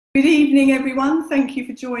Good evening, everyone. Thank you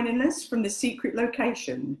for joining us from the secret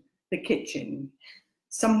location, the kitchen,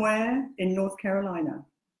 somewhere in North Carolina.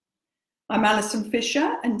 I'm Allison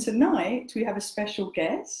Fisher, and tonight we have a special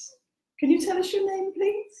guest. Can you tell us your name,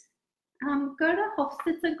 please? I'm Gerda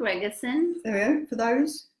Hofstatter Gregerson. There we go, for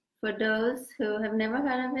those. For those who have never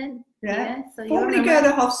heard of it. Yeah. So formerly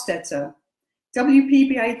Gerda Hofstatter.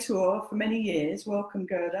 WPBA tour for many years. Welcome,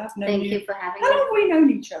 Gerda. Thank you for having me. How long have we known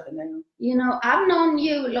each other now? You know, I've known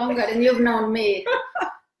you longer than you've known me.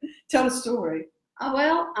 Tell a story.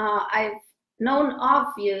 I've known of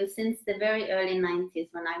you since the very early 90s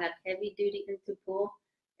when I got heavy duty into pool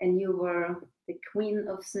and you were the queen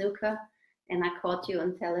of snooker, and I caught you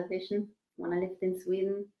on television when I lived in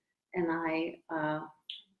Sweden, and I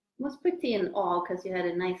was pretty in awe because you had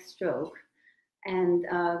a nice stroke. And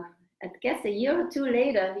I guess a year or two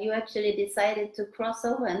later, you actually decided to cross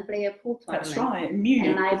over and play a pool tournament. That's right, in Munich.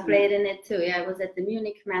 And I played in it too. Yeah, I was at the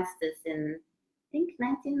Munich Masters in, I think,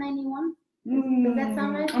 1991. Does that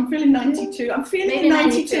sound right? I'm feeling 92. I'm feeling maybe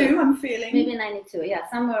 92. I'm feeling. Maybe 92. Yeah,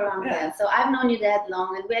 somewhere around there. So I've known you that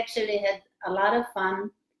long, and we actually had a lot of fun.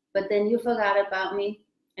 But then you forgot about me.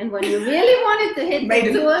 And when you really wanted to hit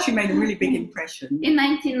the tour, she made a really big impression. In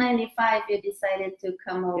 1995, you decided to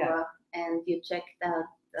come over and you checked out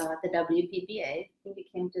the WPBA. I think you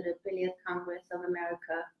came to the Billiard Congress of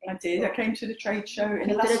America. I did. I came to the trade show in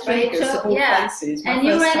Las Vegas, of all places. And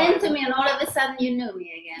you ran into me, and all of a sudden you knew me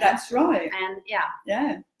again. That's right.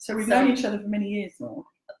 And so we've known each other for many years now.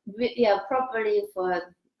 Properly for,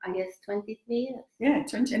 I guess, 23 years. Yeah,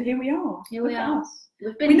 20, and here we are. Here we are.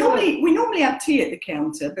 We normally have tea at the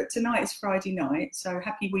counter, but tonight is Friday night, so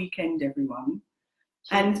happy weekend, everyone.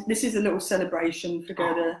 And this is a little celebration for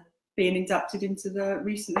Gerda being inducted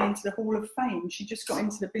recently into the Hall of Fame. She just got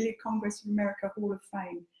into the Billiard Congress of America Hall of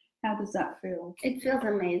Fame. How does that feel? It feels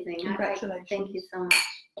amazing. Congratulations. Thank you so much.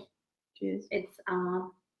 Cheers. It's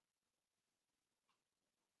you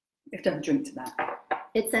have to have a drink to that.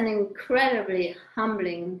 It's an incredibly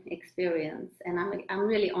humbling experience, and I'm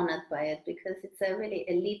really honored by it because it's a really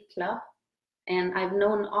elite club, and I've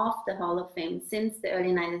known of the Hall of Fame since the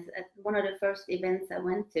early 90s. At one of the first events I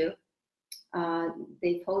went to,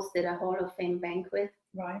 they hosted a Hall of Fame banquet,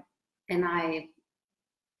 right? And I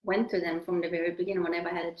went to them from the very beginning. Whenever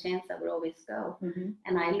I had a chance, I would always go.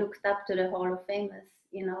 And I looked up to the Hall of Famers,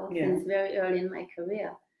 since very early in my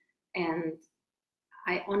career, and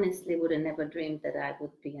I honestly would have never dreamed that I would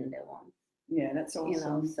be in there once. Yeah, that's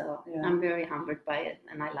awesome. I'm very humbled by it,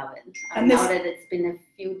 and I love it. And now that it's been a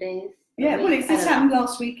few days. Yeah, this happened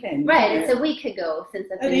last weekend. Right, it's a week ago since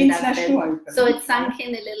I've been the International Open. So it sunk in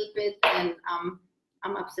a little bit, and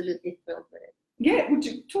I'm absolutely thrilled with it. Yeah, would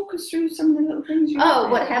you talk us through some of the little things you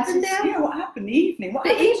what happened there? Yeah, what happened the evening? What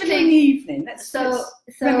happened during the evening? Let's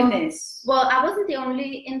reminisce. Well, I wasn't the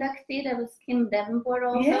only inductee. There was Kim Davenport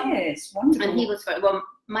also. Yes, wonderful. And he was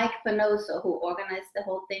Mike Panoso, who organized the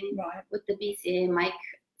whole thing with the BCA. Mike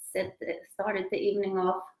started the evening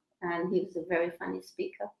off, and he was a very funny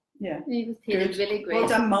speaker. Yeah, he did really great. Well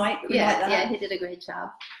done, Mike. Yeah, he did a great job.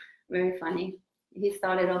 Very funny. He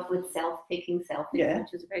started off with taking selfies,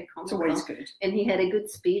 which was very comical. It's always good. And he had a good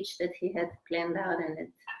speech that he had planned out, and it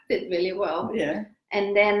did really well. Yeah.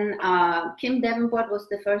 And then Kim Davenport was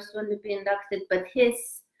the first one to be inducted, but his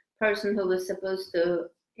person who was supposed to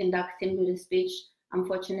induct him to the speech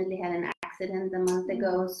unfortunately had an accident a month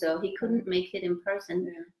ago, so he couldn't make it in person.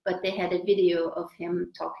 Yeah. But they had a video of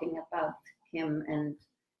him talking about him and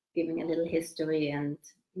giving a little history and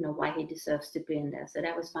why he deserves to be in there. So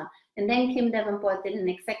that was fun. And then Kim Davenport did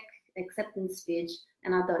an acceptance speech,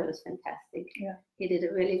 and I thought it was fantastic. Yeah, he did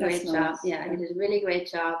a really great job. Yeah, he did a really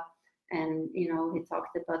great job. And he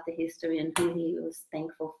talked about the history and who he was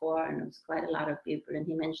thankful for, and it was quite a lot of people. And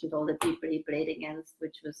he mentioned all the people he played against,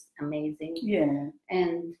 which was amazing. Yeah.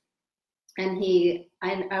 And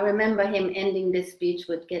I remember him ending this speech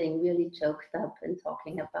with getting really choked up and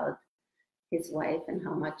talking about his wife and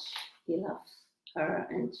how much he loves her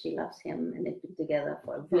and she loves him, and they've been together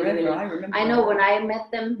for really I know when I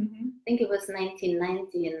met them, I think it was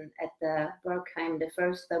 1990 at the Berkheim, the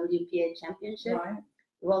first WPA championship,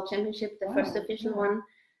 World Championship, the first official one,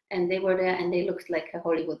 and they were there and they looked like a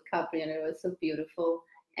Hollywood couple, it was so beautiful.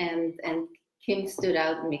 And Kim stood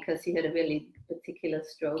out because he had a really particular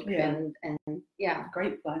stroke, and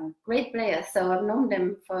great player. So I've known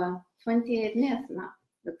them for 28 years now,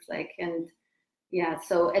 looks like. And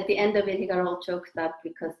so at the end of it, he got all choked up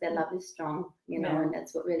because their love is strong, and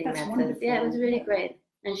that's what really matters. Wonderful. Yeah, it was really great.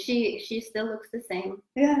 And she still looks the same.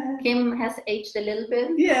 Yeah. Kim has aged a little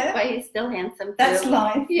bit. Yeah. But he's still handsome too. That's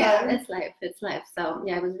life. Yeah, that's life. It's life. So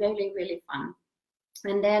it was really, really fun.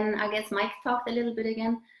 And then I guess Mike talked a little bit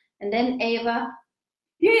again. And then Ava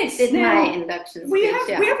Yes, did now, my induction speech. we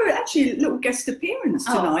have actually a little guest appearance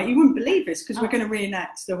tonight. You wouldn't believe this because we're going to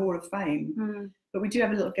reenact the Hall of Fame. But we do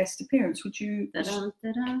have a little guest appearance. Would you?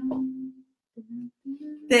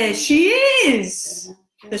 There she is,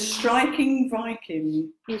 the striking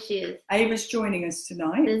Viking. Here she is. Ava's joining us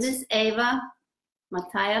tonight. This is Ava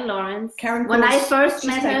Mattia Lawrence. Karen, when I first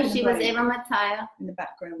met her, she was Ava Mattia. In the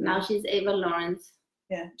background. Now she's Ava Lawrence.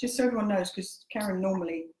 Yeah, just so everyone knows, because Karen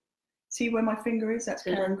normally, see where my finger is? That's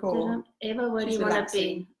Karen Cole. Ava, where do you want to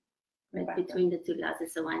be? Right between the two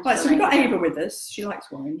glasses of wine. Right, so we've got Ava with us. She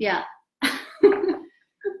likes wine. Yeah.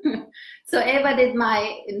 So Ava did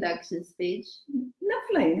my induction speech.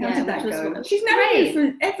 Lovely. How did that go? She's known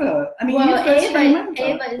you forever. I mean, well,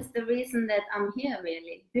 Ava is the reason that I'm here,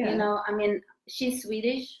 really. Yeah. You know, I mean, she's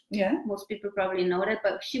Swedish. Yeah. Most people probably know that,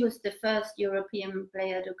 but she was the first European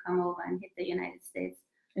player to come over and hit the United States.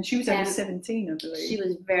 And she was only 17, I believe. She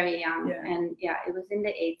was very young. Yeah. And yeah, it was in the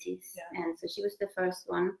 80s. Yeah. And so she was the first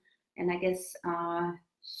one. And I guess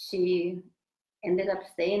she ended up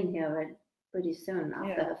staying here pretty soon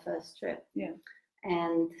after her first trip. Yeah.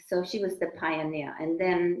 And so she was the pioneer. And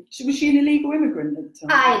then was she an illegal immigrant at the time?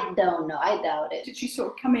 I don't know. I doubt it. Did she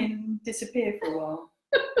sort of come in and disappear for a while?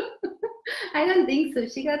 I don't think so.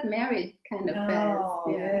 She got married kind of fast. Oh,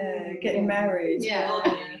 yeah. Getting married. Yeah.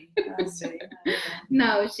 I see.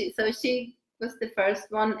 No, she was the first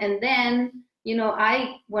one. And then, you know,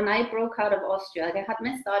 when I broke out of Austria, I had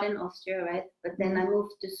my start in Austria, right? But then I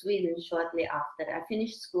moved to Sweden shortly after that. I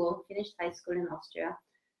finished high school in Austria.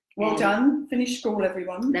 Well done. Finished school,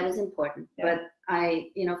 everyone. That was important. Yeah. But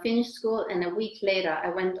I, finished school, and a week later, I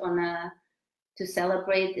went to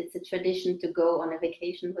celebrate. It's a tradition to go on a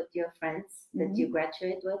vacation with your friends that you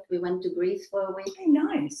graduate with. We went to Greece for a week. Oh,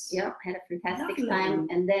 nice. Yeah, had a fantastic Lovely. time.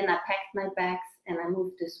 And then I packed my bags and I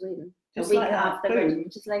moved to Sweden Just a week like that. afterwards, Boom.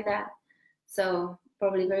 just like that. So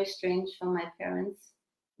probably very strange for my parents.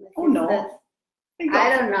 Or not.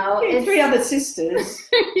 I don't know. It's 3 other sisters.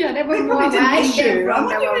 Yeah, there were They more. probably didn't miss you. I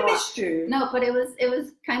wonder if they missed you. No, but it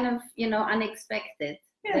was kind of unexpected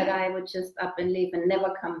that I would just up and leave and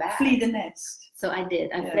never come back. Flee the nest. So I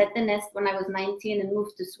did. I fled the nest when I was 19 and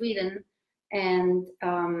moved to Sweden. And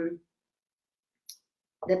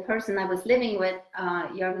the person I was living with,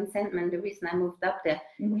 Jürgen Sandman, the reason I moved up there,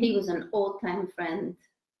 he was an old-time friend.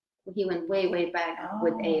 He went way, way back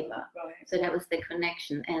with Ava. Right. So that was the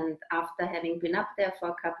connection. And after having been up there for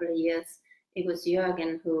a couple of years, it was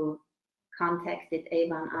Jürgen who contacted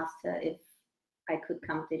Ava and asked her if I could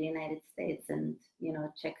come to the United States and,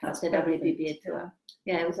 check out the WBBA tour.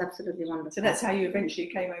 Yeah, it was absolutely wonderful. So that's how you eventually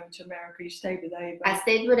came over to America. You stayed with Ava. I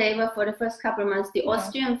stayed with Ava for the first couple of months. The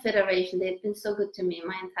Austrian Federation, they've been so good to me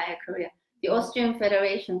my entire career. The Austrian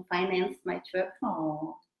Federation financed my trip.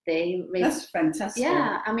 Oh. That's fantastic.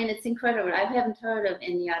 Yeah, I mean, it's incredible. I haven't heard of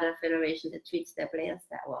any other federation that treats their players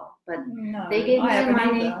that well. But they gave me the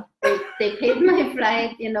money. They paid my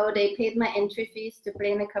flight, they paid my entry fees to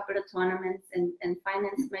play in a couple of tournaments and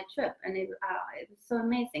financed my trip. And it was so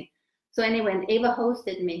amazing. So anyway, and Ava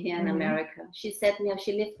hosted me here in America. She set me up.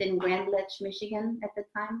 She lived in Grand Ledge, Michigan at the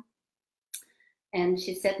time. And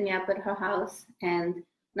she set me up at her house. And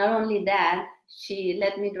not only that, she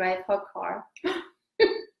let me drive her car.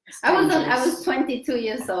 I was 22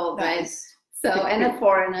 years old, right? So, and a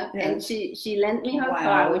foreigner, and she lent me her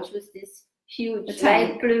car, which was this huge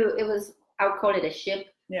light blue. It was, I'll call it a ship.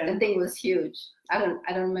 Yeah. The thing was huge. I don't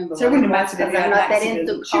remember. So it wouldn't matter that I'm not that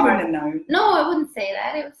into cars. She wouldn't have known. No, I wouldn't say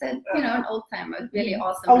that. It was an old timer, really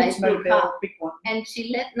awesome. Oldsmobile, big one. And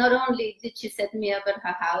not only did she set me up at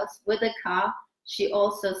her house with a car, she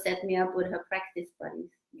also set me up with her practice buddies.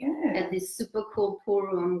 Yeah. At this super cool pool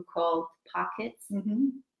room called Pockets.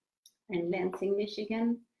 In Lansing,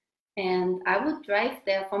 Michigan. And I would drive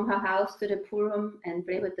there from her house to the pool room and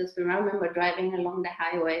play with this. I remember driving along the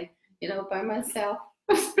highway, by myself.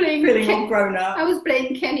 I was feeling all grown up. I was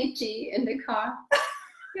playing Kenny G in the car.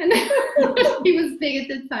 And he was big at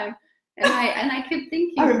the time. And I kept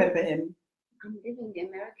thinking, I remember him. I'm living the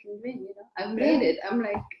American dream, I made it. I'm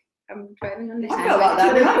driving on the highway. I felt like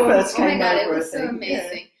that when I first came over. Oh my God, over, it was so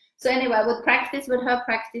amazing. Yeah. So anyway, I would practice with her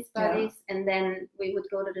practice buddies, and then we would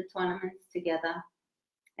go to the tournaments together.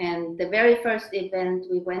 And the very first event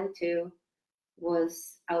we went to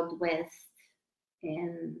was out west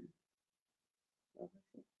in...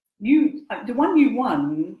 the one you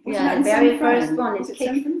won? The very first one is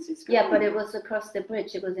San Francisco? Yeah, but it was across the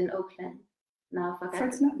bridge. It was in Oakland. No, I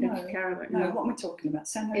forgot. No. Terrible. No, what am I talking about?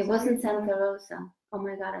 San Jose? It wasn't Santa Rosa. Oh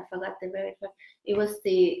my God, I forgot the very first.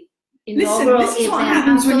 It inaugural this is what event.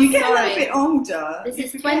 happens I'm when so you get a sorry. little bit older. This you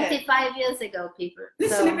is forget. 25 years ago, people.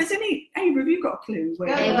 Listen, So, if there's any, Ava, have you got a clue? Where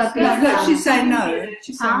Ava, no, please look, tell she's me. saying no.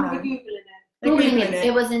 She's saying Huh? no. We're Googling it. They're Googling Googling it.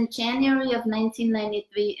 It was in January of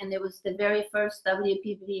 1993, and it was the very first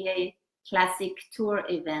WPBA Classic Tour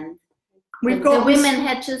event. We've The got women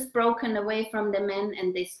had just broken away from the men,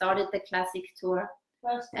 and they started the Classic Tour.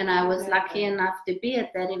 And I was lucky enough to be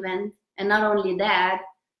at that event. And not only that,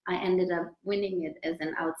 I ended up winning it as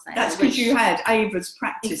an outsider. That's because you had Ava's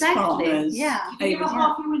practice partners. Yeah. Did you Ava's, have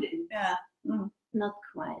half your winning? yeah. Not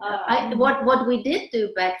quite. Oh. What we did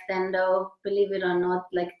do back then, though, believe it or not,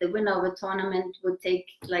 like the winner of a tournament would take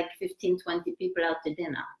like 15, 20 people out to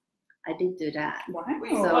dinner. I did do that. Wow,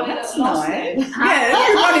 So- that's Lost nice. it. Yeah,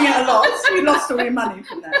 you're running at a loss. You lost all your money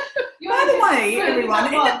from that. You By the only way, did everyone,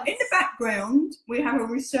 in once. the background, we have a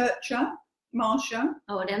researcher, Marsha,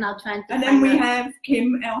 Oh, then I'll try to and then find we out. have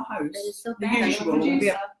Kim, our host, That is so the bad. I'm a usual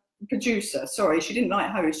Producer. producer. Sorry, she didn't like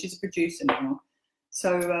host, she's a producer now.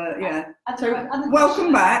 So, yeah. And So, the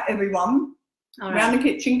welcome back, everyone, All around right.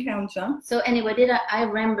 the kitchen counter. So anyway, I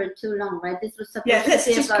rambled too long, right? This was supposed Yeah, let's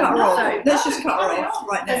to be just about. cut her off. Sorry. Let's just cut her off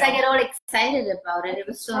right now. Because I get all excited about it. It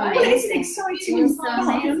was so Right. Well, it's an amazing. exciting It was so part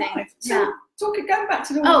of your amazing. life. So, Yeah. go back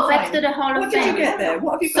to the Hall Oh, of back Fame. to the Hall of What Fame. did you get there?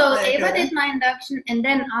 What have you So got there, Ava Gerda? did my induction, and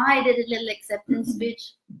then I did a little acceptance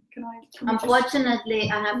speech. Can you just- Unfortunately,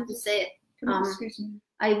 I have to say, can you- um, excuse me.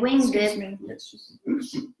 I winged Excuse it. me. Let's just.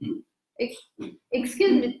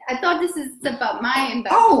 Excuse me. I thought this is about my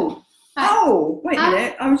induction. Oh, Hi. oh, wait a Huh?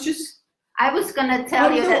 minute. I was just. I was gonna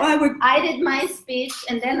tell I you thought that I would. I did my speech,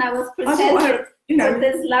 and then I was I thought presented you know. with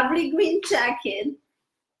this lovely green jacket.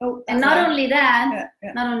 Oh, And not only that, Yeah,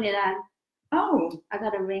 yeah. not only that, Oh, I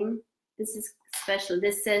got a ring. This is special.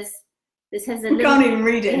 This has a we little. can't even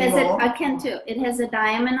read it It has anymore. I can too. It has a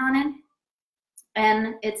diamond on it,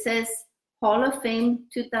 and it says Hall of Fame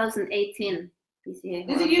 2018. PCA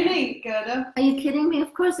Hall Is of it Fame. unique, Gerda? Are you kidding me?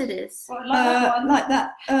 Of course it is. Well, like that one. Like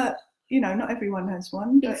that. You know, not everyone has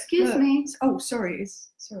one. But Excuse look. me. Oh, sorry.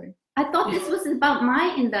 Sorry. I thought this was about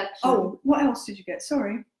my induction. Oh, what else did you get?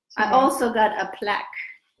 Sorry. I Sorry. also got a plaque.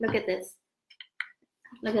 Look at this.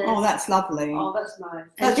 Look at this. Oh, that's lovely. Oh, that's nice.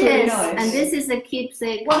 and that's really this, nice. and this is a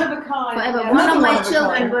keepsake One of a kind. forever. yeah. One Another of my one of a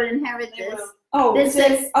children kind. will inherit They this. will. Oh, This is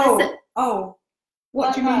it- is oh. What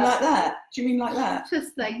Like do you mean that. like that? Do you mean like that?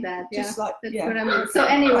 Just like that. Yeah. Just like That's yeah. what I mean. So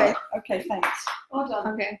anyway, Okay, thanks. Well done.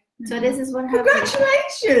 okay. So this is what happened.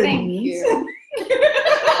 Congratulations! Thank you.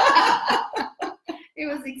 It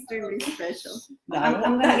was extremely special. No, I'm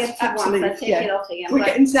gonna that's get to once. absolutely- I take yeah. it off again. We're but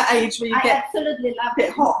getting to that age where you I get absolutely love a bit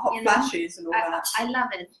it. hot you know. flashes and all that. I love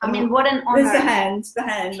it. I And mean, what an honor. There's the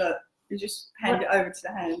hand, look. You just hand it over to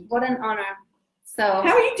the hand. What an honor. So,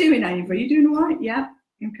 How are you doing, Ava? Are you doing all right? Yeah?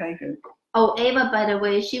 Okay, good. oh, Ava, by the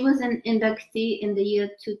way, she was an inductee in the year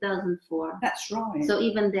 2004. That's right. So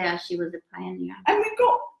even there, she was a pioneer. And we've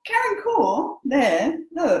got Karen Core there.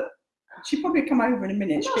 Look. She'll probably come over in a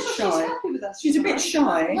minute. No, She's a bit she's shy. happy with us. She's a bit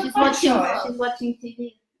shy. She's quite watching. shy. She's watching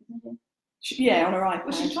TV. isn't Yeah, on her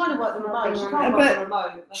Well, she's iPad. trying to work the remote. She But- can't work the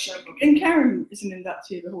remote. That's her problem. And Karen is an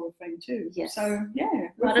inductee of the Hall of Fame too. Yes. So yeah,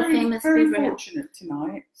 A lot of famous very people. fortunate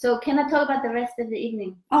tonight. So can I talk about the rest of the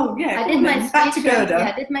evening? Oh yeah. I go did on my then. speech. Back to Gerda.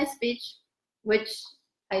 Yeah, I did my speech, which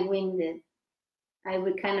I winged it. I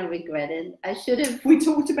would kind of regret it. I should have. We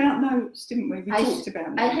talked about notes, didn't we? We I talked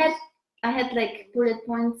about notes. I had like bullet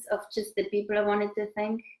points of just the people I wanted to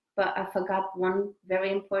thank, but I forgot one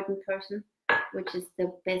very important person, which is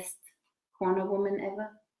the best corner woman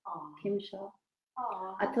ever, Oh, Kim Shaw.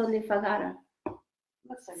 oh, I totally forgot her.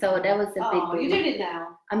 that's So okay. that was a big Oh, win. you did it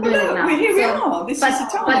now. I'm Well, doing it look, now. here we So- are. This is the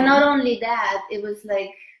time. But not only that, it was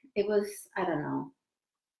like I don't know.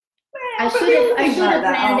 Yeah, I but should we all have think like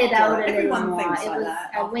that planned it after. out a little Everyone more. thinks It like was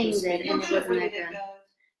that I after winged speech. it, You and it should have wasn't winged that it, good. girl.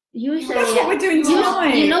 Usually, That's what we're doing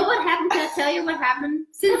tonight. you know what happened? Can I tell you what happened?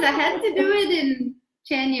 Since I had to do it in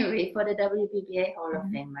January for the WPBA Hall of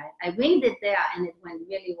Fame, right? I winged it there, and it went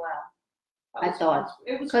really well. That I was- thought.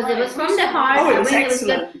 was Because it great. was from the heart. Oh, it was I mean, it was good.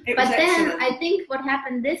 excellent. It But was then excellent. I think what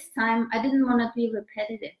happened this time, I didn't want to be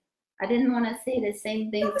repetitive. I didn't want to say the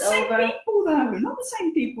same things Not the same over. people though. Not the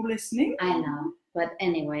same people listening. I know, but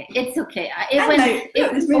anyway, it's okay.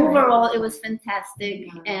 There's Overall, it was fantastic,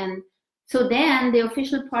 Mhm. and so then the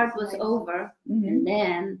official part was over, Mhm. and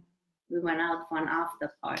then we went out for an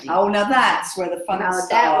after party. Oh, now that's where the fun Now starts.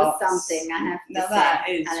 that was something I have to Now say. that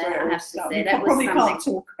is I where it have all to starts. say, We that was probably can't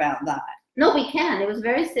something. talk about that. No, we can. It was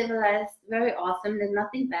very civilized, very awesome. There's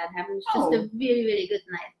nothing bad happened. It's just Oh. a really, really good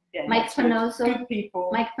night. Yeah, Mike that's good. Panoso. Good people.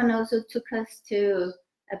 Mike Panoso took us to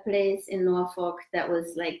a place in Norfolk that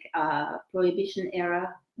was like a Prohibition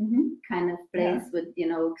era kind of place with, you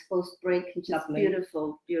know, exposed brick, and just Lovely.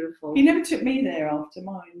 beautiful, beautiful. He never took me there after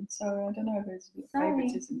mine, so I don't know if there's a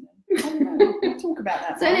favouritism there. I don't know. We'll talk about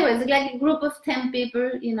that. So anyways, like a group of 10 people,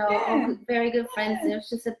 you know, Yeah. all very good friends. It was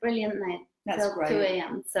just a brilliant night. That's till great. 2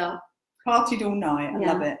 a.m. So Partied all night. I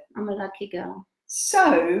Yeah. love it. I'm a lucky girl.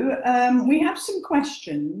 So we have some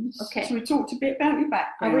questions. Okay. So we talked a bit about your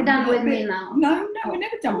background. Are we done a little with me bit- now? No, we're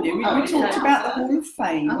never done with you. We, Oh, we okay. talked about the Hall of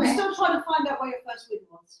Fame. Okay. We're still trying to find out where your first win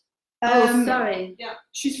was. Oh, sorry.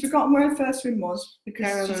 She's forgotten where her first win was because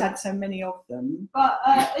Terrible. she's had so many of them. But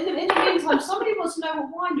in the meantime, somebody wants to know what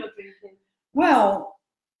wine you're drinking. Well,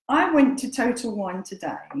 I went to Total Wine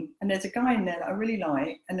today, and there's a guy in there that I really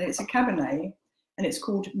like, and it's a Cabernet, and it's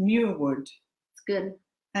called Muirwood. It's good.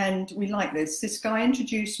 And we like this. This guy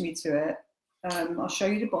introduced me to it. I'll show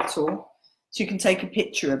you the bottle so you can take a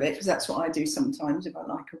picture of it, because that's what I do sometimes if I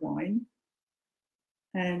like a wine.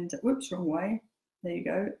 And whoops, wrong way. There you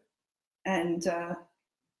go. And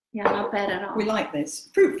Yeah, not bad at all. we like this.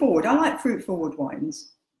 Fruit forward. I like fruit forward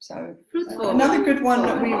wines. So Fruit forward. another good one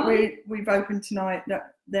that Forward. we've opened tonight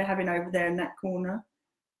that they're having over there in that corner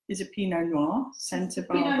is a Pinot Noir, Santa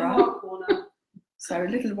Pinot Barbara. Noir corner. So a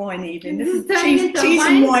little wine evening, This little is turning cheese, into a cheese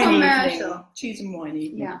and wine wine commercial. evening. Cheese and wine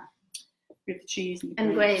evening. Yeah. With the cheese and,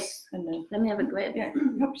 And grapes. And the, Let me have a grape. yeah,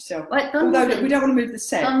 help yourself. Wait, don't Although move it. we don't want to move the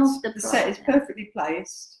set. Don't move the set is product. perfectly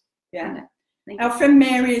placed. Yeah. Okay. Thank you. Our friend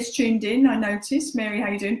Mary is tuned in, I noticed. Mary, how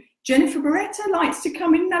you doing? Jennifer Beretta likes to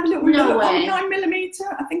come in and have a little No look. way. Oh, 9mm.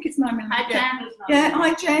 I think it's 9mm. Hi, yeah. Jan. Yeah,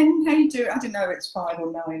 hi Jen, how you doing? I don't know if it's 5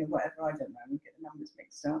 or 9 or whatever, I don't know, we get the numbers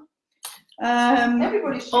mixed up.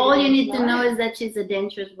 Everybody's All you shooting need to tonight. know is that she's a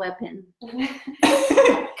dangerous weapon.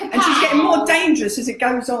 And she's getting more dangerous as it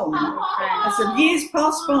goes on. As the years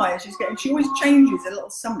pass by, she always changes a little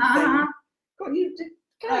something. God, you did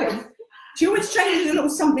go. She always changes a little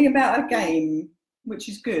something about her game, which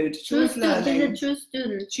is good. She's True always student. She's learning. a true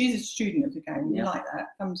student. She's a student of the game. You Yeah. like that?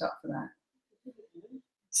 Thumbs up for that.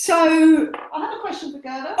 So, I have a question for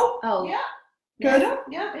Gerda. Oh. Yeah, Gerda,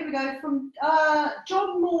 yeah, here we go. From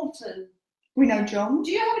John Morton. we know John.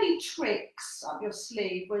 Do you have any tricks up your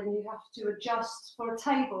sleeve when you have to adjust for a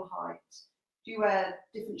table height? Do you wear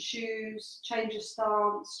different shoes, change your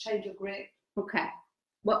stance, change your grip? Okay.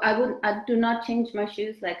 Well, I do not change my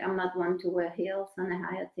shoes. Like, I'm not one to wear heels on a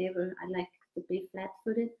higher table. I like to be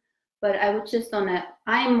flat-footed. But I would just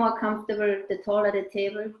I'm more comfortable, the taller the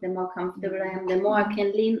table, the more comfortable I am. The more I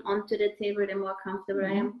can lean onto the table, the more comfortable I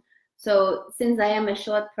am. So since I am a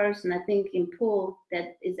short person, I think in pool,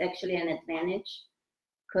 that is actually an advantage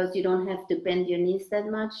because you don't have to bend your knees that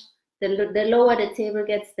much. The lower the table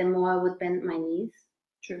gets, the more I would bend my knees,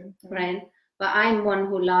 True. right? But I'm one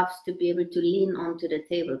who loves to be able to lean onto the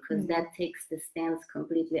table because that takes the stance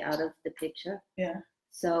completely out of the picture. Yeah.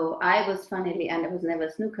 So I was and I was never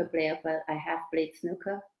a snooker player, but I have played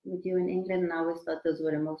snooker with you in England, and I always thought those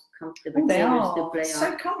were the most comfortable They tables to are play so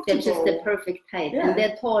on. comfortable. They're just the perfect height, Yeah. and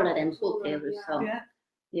they're taller than pool tables. So Yeah.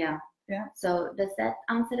 yeah. Yeah. So does that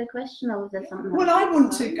answer the question, or was there something Well, else? I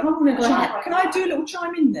want to Go ahead. can I do a little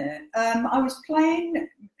chime in there? I was playing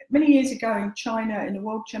many years ago in China in the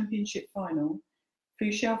World Championship final, Fu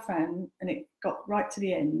Xiaofan, and it got right to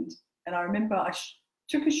the end. And I remember I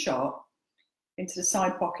took a shot into the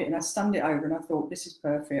side pocket and I stunned it over and I thought, this is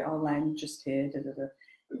perfect, I'll land just here. Da, da, da.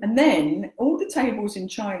 And then all the tables in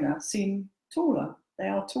China seem taller. They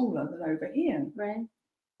are taller than over here. Right.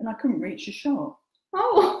 And I couldn't reach a shot.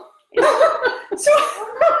 Oh. So,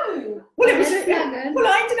 well, it was That's not good. well,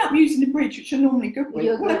 I ended up using the bridge, which I'm normally good with.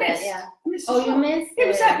 You're Well, I good at, missed. yeah. I missed the Oh, you shot. missed It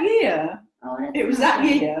was that year. Oh, that's It was not that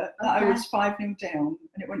good. year that I Okay. was 5-0 down,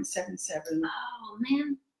 and it went 7-7. Oh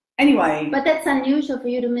man. Anyway, But that's unusual for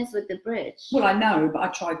you to miss with the bridge. well, I know, but I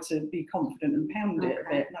tried to be confident and pound it a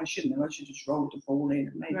Okay. bit, and I shouldn't have. I should have just rolled the ball in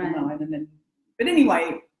and made Right. a 9, and then. But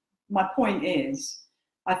anyway, my point is,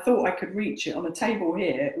 I thought I could reach it on a table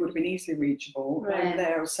here. It would have been easily reachable. Right. Over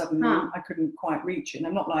there, suddenly I couldn't quite reach it. And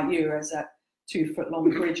I'm not like you, as that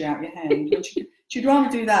 2-foot-long bridge out your hand. But she'd rather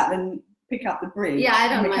do that than pick up the bridge. Yeah, I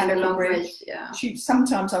don't mind a mechanical long bridge. Yeah.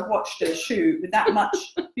 Sometimes I've watched her shoot with that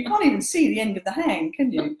much. You can't even see the end of the hang,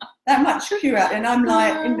 can you? That much cue out, and I'm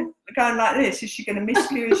like going like this. Is she going to miss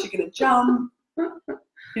cue? Is she going to jump?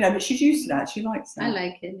 You know, but she's used to that. She likes that. I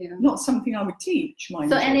like it. Yeah. Not something I would teach, mind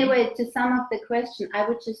So you. anyway, to sum up the question, I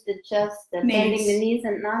would just adjust the bending Knees. the knees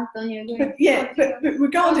and not. Don't you agree? But yeah, but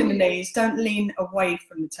regarding the knees, don't lean away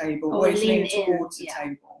from the table. Oh, Always lean lean in, towards the yeah.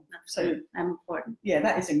 table. That's So good. I'm important. yeah,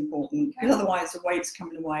 that is important because otherwise the weight's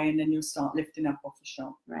coming away, and then you'll start lifting up off the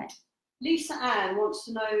shot. Right. Lisa Ann wants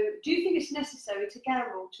to know, do you think it's necessary to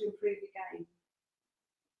gamble to improve your game?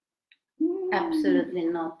 Absolutely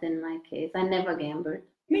not in my case. I never gambled.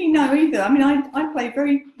 Me, no, either. I mean, I play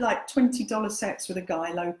very like $20 sets with a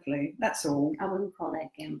guy locally. That's all. I wouldn't call that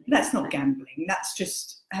gambling. That's not gambling. That's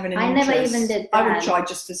just having an I interest. never even did that. I would try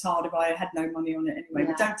just as hard if I had no money on it anyway. Yeah.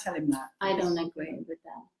 But don't tell him that. I don't agree with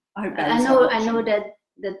that. I hope I know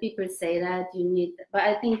that people say that you need, but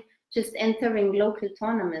I think just entering local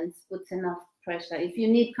tournaments puts enough pressure. If you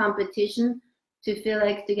need competition to feel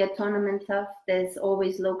like to get tournament tough, there's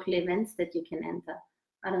always local events that you can enter.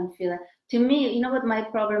 I don't feel that. To me, you know what my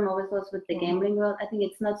problem always was with the gambling world? I think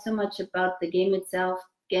it's not so much about the game itself.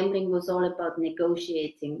 Gambling was all about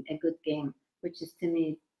negotiating a good game, which is to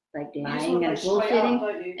me like lying and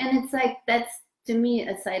bullshitting. And it's like, that's to me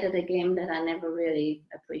a side of the game that I never really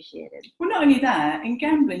appreciated. Well, not only that, in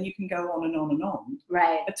gambling you can go on and on and on.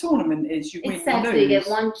 Right. A tournament is you win, exactly. you lose. You get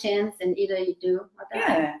one chance and either you do or die.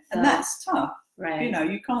 Yeah, so, and that's tough. Right. You know,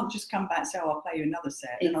 you can't just come back and say, oh, I'll play you another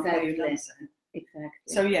set, and I'll play you another set. Exactly.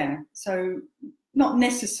 So yeah, so not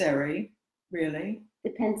necessary, really.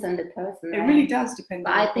 Depends on the person. It really does depend.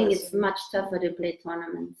 But on the I think person. it's much tougher to play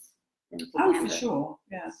tournaments than to Oh, gamble. for sure.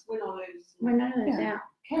 Yeah. Win or lose. Win or lose, yeah.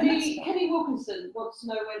 Kenny Wilkinson wants to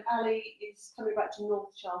know when Ali is coming back to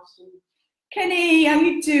North Charleston. Kenny, how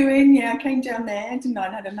you doing? Yeah, I came down there, didn't I?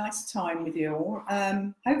 And had a nice time with you all.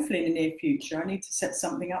 Hopefully in the near future, I need to set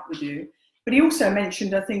something up with you. But he also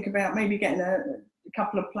mentioned, I think, about maybe getting a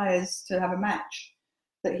couple of players to have a match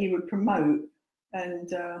that he would promote, and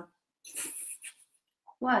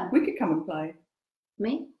what? we could come and play.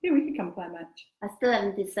 Me? Yeah, we could come and play a match. I still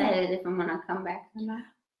haven't decided if I'm gonna come back or not.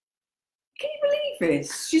 Can you believe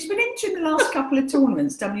this? She's been into the last couple of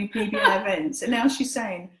tournaments, WPBA events, and now she's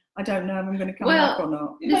saying, I don't know if I'm going to come back or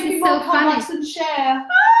not. This is so funny. And share.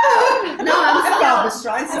 No, I'm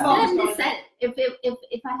still.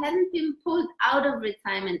 If I hadn't been pulled out of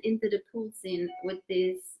retirement into the pool scene with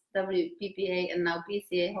this WPPA and now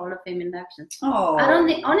PCA Hall of Fame inductions, I don't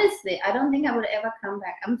think I would ever come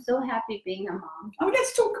back. I'm so happy being a mom. Oh,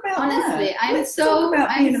 let's talk about honestly, that. I'm so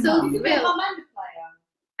thrilled.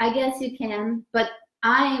 I guess you can, but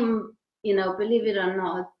I'm, believe it or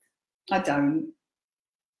not, I don't.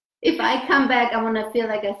 If I come back, I want to feel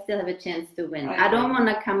like I still have a chance to win. I don't want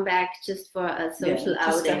to come back just for a social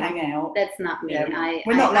outing. Just to hang out. That's not me. Yeah,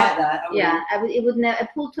 we're not like that. It would never. A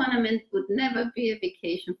pool tournament would never be a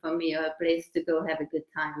vacation for me or a place to go have a good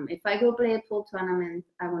time. If I go play a pool tournament,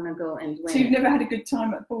 I want to go and win. So you've never had a good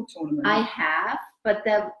time at a pool tournament? I have, but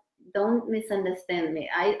don't misunderstand me.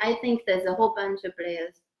 I think there's a whole bunch of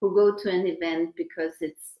players who go to an event because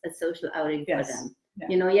it's a social outing for them.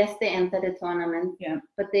 Yeah. Yes, they enter the tournament,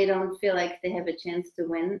 but they don't feel like they have a chance to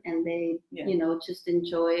win, and they, just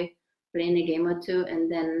enjoy playing a game or two and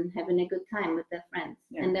then having a good time with their friends.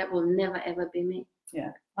 Yeah. And that will never ever be me.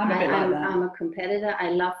 Yeah, I'm a bit like that. I'm a competitor. I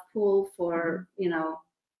love pool for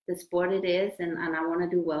the sport it is, and I want to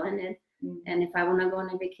do well in it. And if I want to go on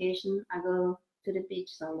a vacation, I go to the beach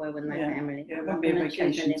somewhere with my family. Yeah, it won't be a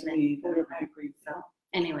vacation to me. I agree. So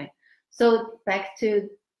anyway, so back to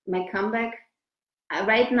my comeback.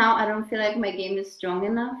 Right now, I don't feel like my game is strong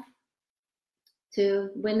enough to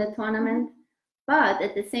win the tournament. But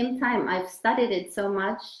at the same time, I've studied it so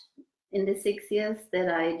much in the 6 years that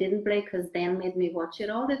I didn't play because Dan made me watch it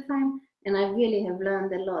all the time. And I really have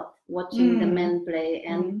learned a lot watching the men play.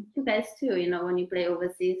 And you guys too, when you play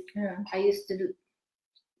overseas. Yeah. I used to do,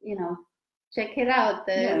 check it out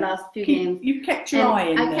the last few games. You kept your eye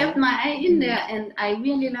in there. I kept my eye in there, and I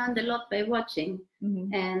really learned a lot by watching.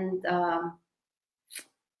 And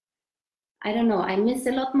I don't know, I miss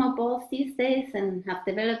a lot more balls these days and have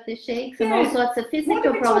developed the shakes and all sorts of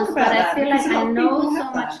physical problems, but I feel like I know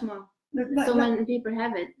so much more. So many people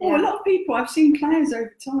have it. Oh, a lot of people, I've seen players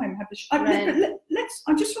over time have the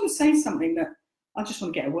I just want to say something that I just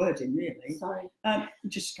want to get a word in, really. Sorry.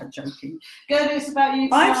 Just joking. Gerda, it's about you.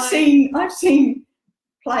 I've seen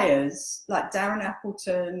players like Darren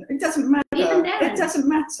Appleton. It doesn't matter. It doesn't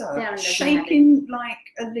matter. Shaking like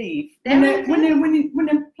a leaf when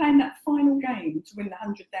they're playing that final game to win the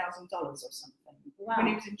 $100,000 or something. Wow. When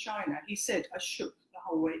he was in China, he said, "I shook the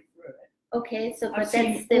whole way through it." Okay, but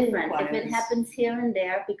that's different. If it happens here and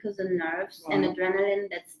there because of nerves and adrenaline,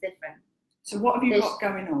 that's different. So what have you got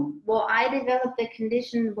going on? Well, I developed a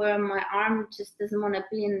condition where my arm just doesn't want to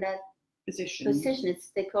be in that position.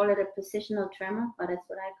 They call it a positional tremor, but that's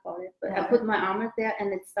what I call it. But I put my arm up there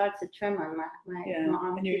and it starts a tremor in my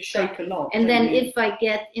arm. And you shake a lot. And then if I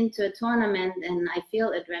get into a tournament and I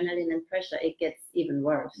feel adrenaline and pressure, it gets even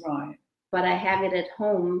worse. Right. But I have it at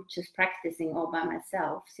home, just practicing all by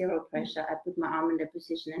myself, zero pressure. I put my arm in the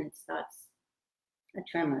position and it starts a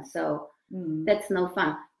tremor. So that's no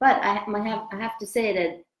fun. But I have to say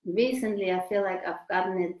that recently I feel like I've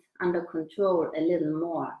gotten it under control a little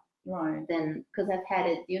more. Right. Then, because I've had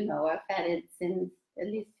it, I've had it since at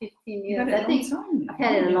least 15 years. You've had it I think a long time now, I've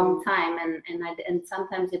had it a haven't long you? time, and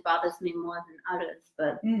sometimes it bothers me more than others.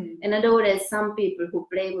 But and I know there's some people who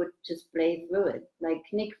just play through it, like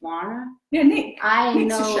Nick Warner. Yeah, Nick's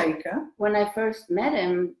know a shaker. when I first met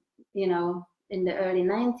him, in the early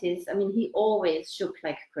 90s, I mean, he always shook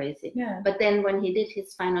like crazy. Yeah. But then when he did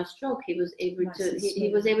his final stroke, he was able he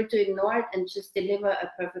was able to ignore it and just deliver a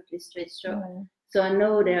perfectly straight stroke. Yeah. So I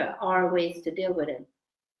know there are ways to deal with it.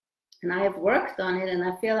 And I have worked on it, and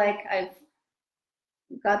I feel like I've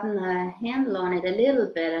gotten a handle on it a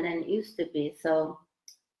little better than it used to be. So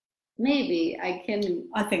maybe I can.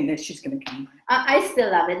 I think that she's going to come back. I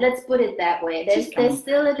still love it. Let's put it that way. There's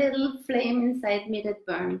still a little flame inside me that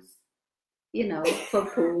burns, for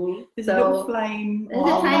pool. There's a little flame. There's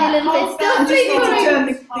a tiny little. It's still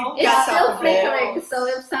flickering. It's gas still up a bit. flickering. So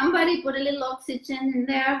if somebody put a little oxygen in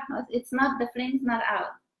there, the flame's not out.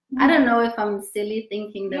 I don't know if I'm silly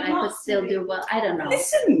thinking that I could still do well. I don't know.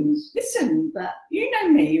 Listen. But you know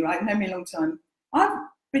me, right? You know me a long time. I've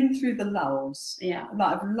been through the lulls. Yeah.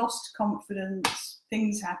 Like I've lost confidence.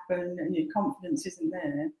 Things happen, and your confidence isn't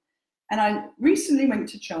there. And I recently went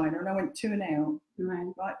to China, and I went 2 and out.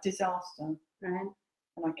 Right. Disaster. Right.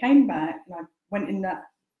 And I came back, and I went in that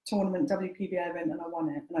tournament, WPBA event, and I won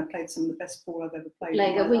it. And I played some of the best ball I've ever played.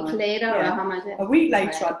 Like a week later, or how much? A week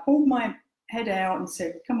later, I pulled my head out and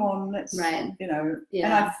said, come on, let's, and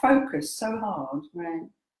I focused so hard. Right.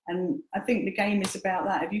 And I think the game is about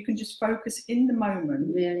that. If you can just focus in the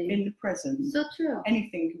moment, in the present, so true.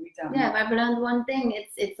 Anything can be done. Yeah, I've learned one thing.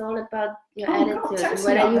 It's all about your attitude.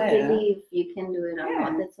 Whether you believe you can do it or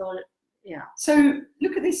not. That's all. Yeah. So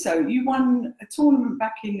look at this. So you won a tournament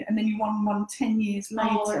back in, and then you won one 10 years later.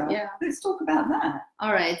 Oh, yeah. Let's talk about that.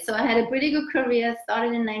 All right. So I had a pretty good career.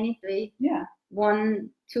 Started in '93. Yeah. Won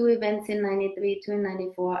 2 events in '93, 2 in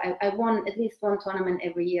 '94. I won at least one tournament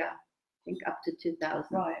every year. I think up to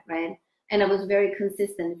 2000. Right. And I was very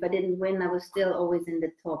consistent. If I didn't win, I was still always in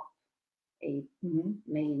the top 8,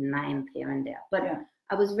 maybe 9th here and there. But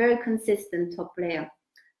I was very consistent top player.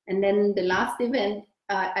 And then the last event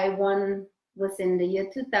I won was in the year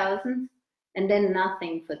 2000, and then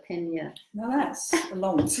nothing for 10 years. Now that's a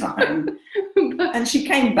long time. And she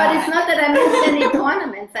came back. But it's not that I missed any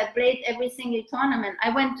tournaments. I played every single tournament.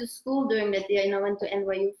 I went to school during that year. I went to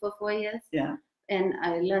NYU for 4 years. Yeah. And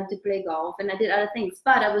I learned to play golf, and I did other things.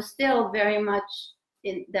 But I was still very much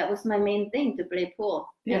that was my main thing, to play pool.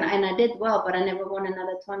 Yeah. And I did well, but I never won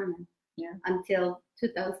another tournament until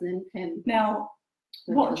 2010. Now,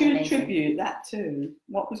 what do you attribute that to?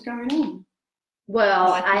 What was going on? Well,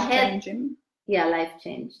 life changing? Life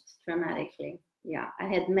changed dramatically. Yeah,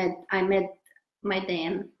 I met my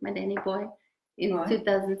Danny boy in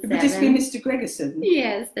 2007. Would this be Mr. Gregerson?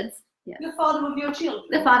 Yes, that's the father of your children.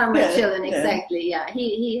 The father of my children, exactly. Yeah,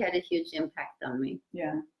 he had a huge impact on me.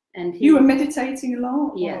 Yeah. And you were meditating a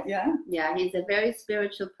lot? Yes. Yeah. Yeah, he's a very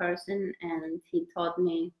spiritual person, and he taught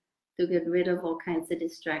me to get rid of all kinds of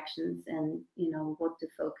distractions and what to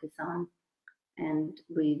focus on. And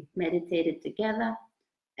we meditated together,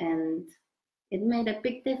 and it made a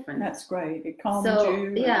big difference. That's great. It calmed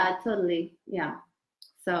you. Yeah, totally. Yeah.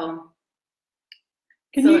 So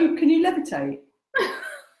can you levitate?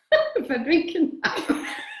 If I drink enough.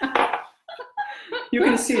 You're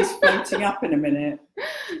going to see us floating up in a minute.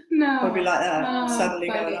 No. We'll be like that, suddenly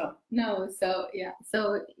going up. No, so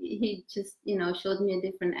he just, showed me a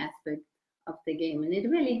different aspect of the game, and it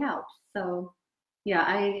really helped. So,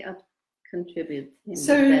 I contribute in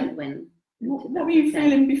that win. What were you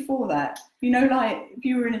feeling before that? Like if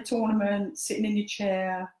you were in a tournament, sitting in your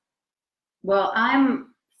chair. Well, I'm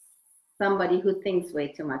somebody who thinks way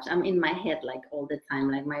too much. I'm in my head like all the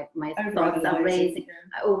time. Like my thoughts are racing.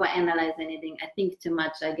 I overanalyze anything. I think too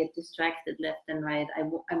much. I get distracted left and right.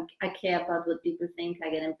 I care about what people think. I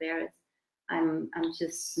get embarrassed. I'm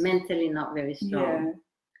just mentally not very strong.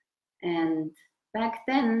 Yeah. And back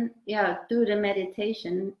then, through the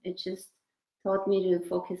meditation, it just taught me to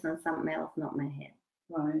focus on something else, not my head.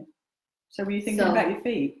 Right. So were you thinking about your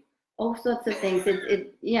feet? All sorts of things.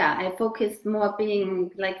 I focused more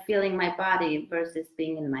feeling my body versus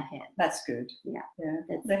being in my head. That's good. Yeah.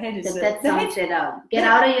 The head is that sums it up. Get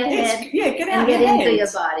out of your head. Get out and get into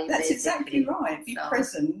your body. That's basically. exactly right. Be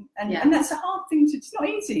present, and that's a hard thing to. It's not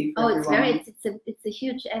easy. For everyone. It's a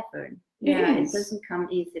huge effort. It doesn't come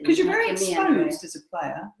easily. Because you're very exposed as a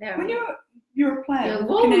player. When you're a player, you're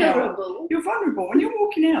vulnerable. You're vulnerable. When you're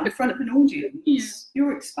walking out in front of an audience,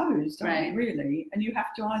 you're exposed, aren't you, really? And you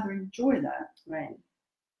have to either enjoy that,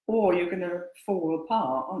 or you're going to fall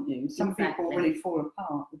apart, aren't you? Some people Exactly. really fall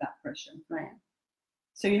apart with that pressure. Right.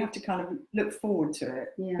 So you have to kind of look forward to it,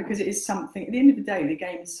 Yeah. because it is something, at the end of the day, the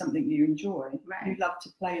game is something you enjoy. Right. You love to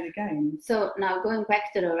play the game. So now going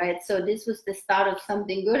back to the right, so this was the start of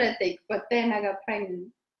something good, I think, but then I got pregnant.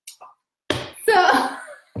 So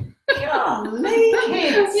Golly,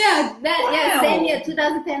 kids. yeah, Wow. same year,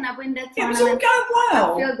 2010, I win that It was all tournament. going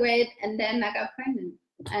well. I feel great, and then I got pregnant,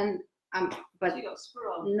 and but You got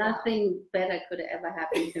sprung. nothing better could ever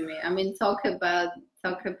happen to me. I mean, talk about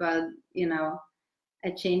you know,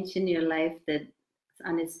 a change in your life that's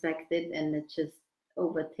unexpected and it just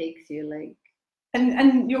overtakes you like.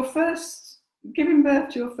 And your first, giving birth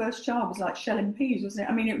to your first child was like shelling peas, wasn't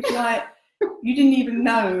it? I mean, it was like you didn't even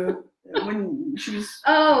know when she was.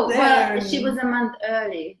 Oh, there well, and- she was a month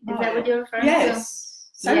early. Is that Right. what you're referring Yes. to?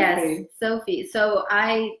 Sophie. Yes, Sophie. So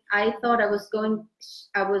I thought I was still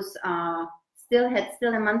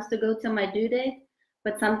a month to go to my due date,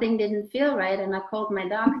 but something didn't feel right, and I called my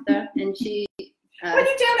doctor, and she. Were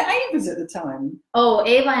you down at Ava's at the time? Oh,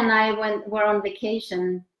 Ava and I were on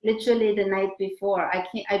vacation literally the night before.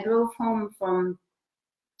 I drove home from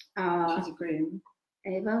She's agreeing.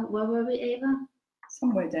 Ava. Where were we, Ava?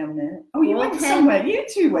 Somewhere down there. Oh, you went Walton. somewhere. You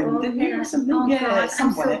two went, Walton. didn't you? Or something? Oh, Yeah, God, I'm so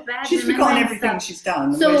somewhere. bad She's forgotten remembering everything stuff. she's done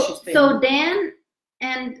and where she's been. Dan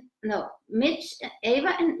and Mitch,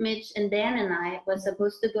 Ava and Mitch and Dan and I were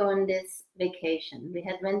supposed to go on this vacation. We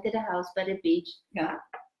had rented a house by the beach. Yeah.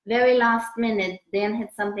 Very last minute, Dan had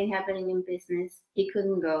something happening in business. He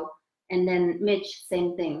couldn't go. And then Mitch,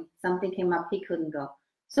 same thing. Something came up. He couldn't go.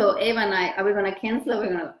 So Ava and I, are we going to cancel?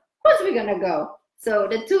 Of course we're going to go. So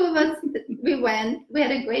the two of us, we went. We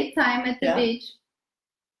had a great time at the beach.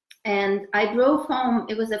 And I drove home.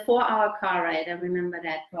 It was a 4-hour car ride. I remember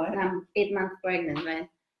that. Right. And I'm 8 months pregnant, right?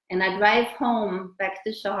 And I drive home back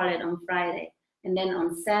to Charlotte on Friday. And then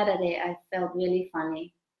on Saturday, I felt really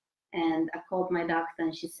funny. And I called my doctor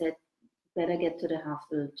and she said, better get to the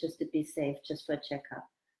hospital just to be safe, just for a checkup.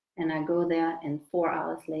 And I go there and 4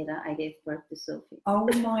 hours later, I gave birth to Sophie. Oh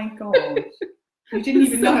my God. You didn't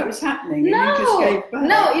even know it was happening. And you just gave birth.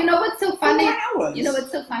 No, you know what's so funny? 4 hours. You know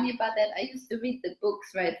what's so funny about that? I used to read the books,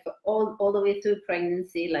 right, for all the way through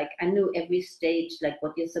pregnancy. Like I knew every stage, like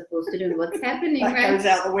what you're supposed to do and what's happening, that right? goes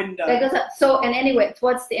out the window. That goes up. So, and anyway,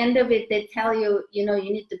 towards the end of it, they tell you, you know,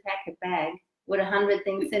 you need to pack a bag with 100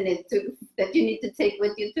 things in it that you need to take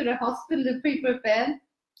with you to the hospital to pre-prepare.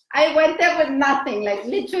 I went there with nothing, like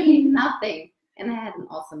literally nothing. And I had an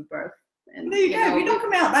awesome birth. And, there you go. know, If you don't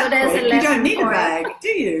come out that so there's quick, a you lesson don't need a for it. bag, do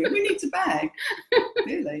you? Who needs a bag?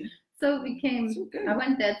 Really? Sophie came, So good. I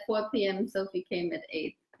went there at 4 p.m. Sophie came at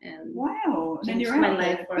 8. And Wow. And then changed you're my out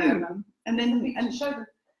life there. forever. Boom. And then And show them.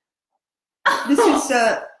 this is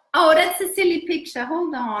Oh, that's a silly picture.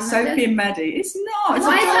 Hold on. Sophie and Maddie. It's not. It's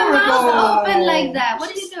Why is her adorable. mouth open like that?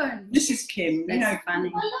 What are you doing? This is Kim. That's You know,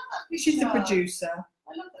 funny. I love that. she's the picture. producer.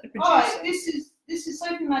 I love The that. All right, producer. this is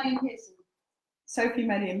Sophie, Maddie, and Pearson. Sophie,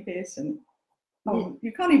 Maddie, and Pearson. Yeah. Oh,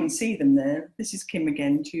 you can't even see them there. This is Kim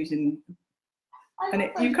again choosing, I and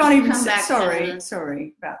love you that. can't even. Come back, Sorry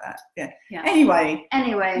Helen. about that. Yeah. Yeah. Anyway,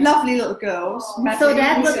 Anyway. lovely little girls. Oh. Maddie So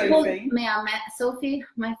that and was Sophie. I met Sophie,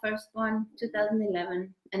 my firstborn,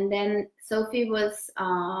 2011, and then Sophie was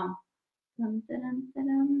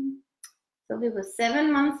Sophie was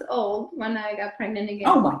 7 months old when I got pregnant again.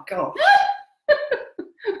 Oh my God.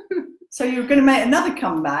 So you were going to make another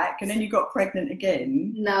comeback, and then you got pregnant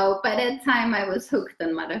again. No, by that time I was hooked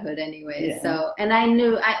on motherhood anyway. Yeah. So, and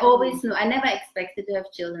I always knew, I never expected to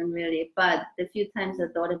have children really, but the few times I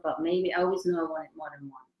thought about maybe, I always knew I wanted more than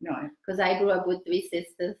one. No, Because I grew up with 3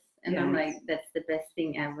 sisters, and I'm Yes. like, that's the best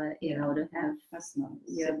thing ever, you know, to have that's nice.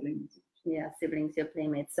 Yeah. Siblings. siblings, your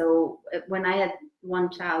playmates. So when I had one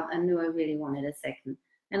child, I knew I really wanted a second.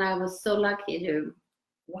 And I was so lucky to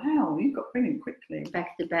Wow, you got pregnant quickly.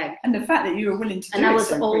 back to back. And the fact that you were willing to do And I it was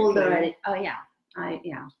so old quickly. already. Oh yeah.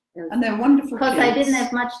 And they're wonderful Because kids. I didn't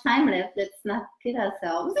have much time left. Let's not kid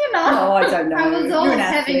ourselves, you know. Oh, I don't know. I was You're always an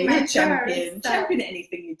having athlete, my you're a champion. first, so- Champion at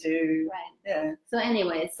anything you do. Right. Yeah, So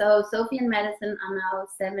anyway, so Sophie and Madison are now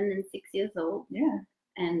 7 and 6 years old, yeah.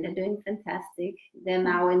 and they're doing fantastic. They're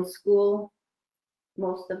now in school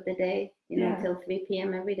most of the day, you know, Yeah. till 3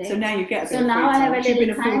 p.m. every day. So now you get a bit So of now free I have time. a You've been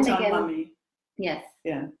a little time full-time again. mummy. Yes.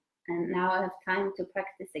 Yeah, And now I have time to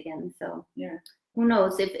practice again. So yeah. who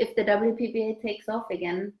knows, if the WPBA takes off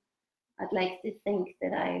again, I'd like to think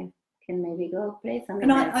that I can maybe go play some And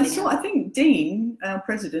events I again. think Dean, our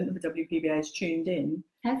president of the WPBA, has tuned in.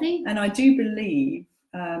 Has he? And I do believe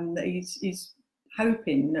that he's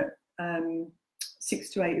hoping that 6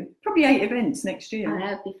 to 8, probably 8 events next year. Oh,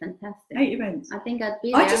 that'd be fantastic. 8 events. I think I'd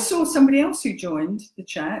be there. I just saw somebody else who joined the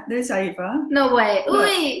chat. There's Ava. No way. Look,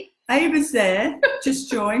 Ui! Ava's there,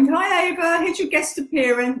 just joined. Hi Ava, here's your guest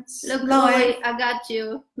appearance. Look, live, Ui, I got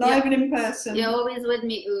you. live and in person. You're always with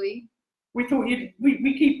me, Ui. We thought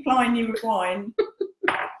we keep plying you with wine.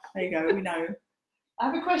 There you go, we know. I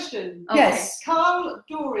have a question. Okay. Yes. Carl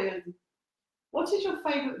Dorian, what is your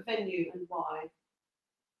favourite venue and why?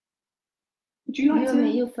 Would you like to?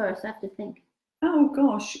 You first, I have to think. Oh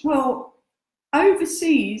gosh, well,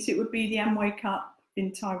 overseas it would be the Amway Cup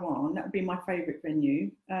in Taiwan. That would be my favourite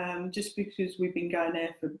venue, just because we've been going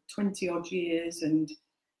there for 20 odd years and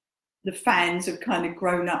the fans have kind of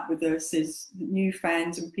grown up with us as new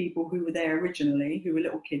fans and people who were there originally, who were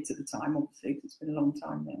little kids at the time, obviously, 'cause it's been a long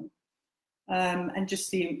time now. And just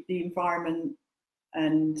the environment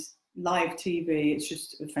and live TV, it's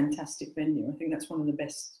just a fantastic venue. I think that's one of the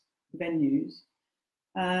best venues.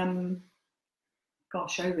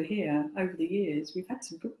 Gosh, over here, over the years, we've had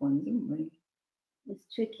some good ones, haven't we? It's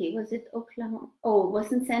tricky. Was it Oklahoma? Oh,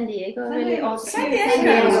 wasn't San Diego San really Diego. awesome? San Diego. San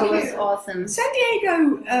Diego was awesome. San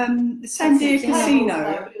Diego, the San Diego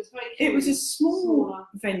Casino. It was, very It was a cute. small Smaller.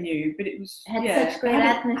 venue, but it was Had yeah, such great had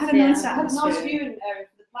a atmosphere. nice It had a nice atmosphere. viewing area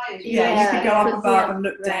for the players. Yeah, you could go Yeah, up it was, above yeah, and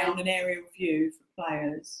look right. down, an aerial view for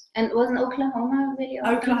players. And wasn't Oklahoma really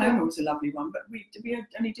awesome? Oklahoma was a lovely one, but we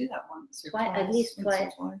only do that once or Twice, at least once or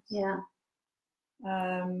twice. twice. Yeah.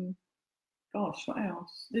 Gosh, what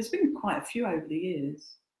else? There's been quite a few over the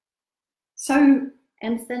years. So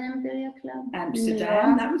Amsterdam Billiard Club.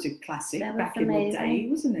 Amsterdam, that was a classic That was back in the day, amazing.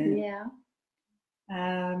 wasn't it? Yeah.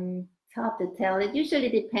 Um, It's hard to tell. It usually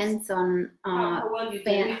depends on How well you do.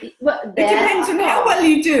 fan. Well, it depends on how well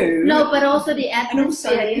you do. No, but also the And also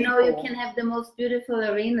atmosphere. the You know, you people. can have the most beautiful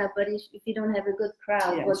arena, but if you don't have a good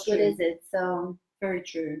crowd, Yeah, what it's good true. is it? So Very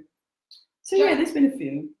true. So yeah, there's been a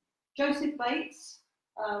few. Joseph Bates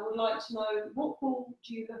would like to know, what ball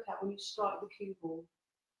do you look at when you strike the cue ball?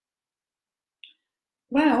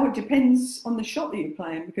 Well, it depends on the shot that you're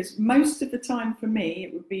playing, because most of the time for me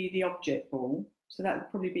it would be the object ball, so that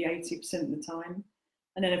would probably be 80% of the time,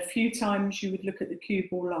 and then a few times you would look at the cue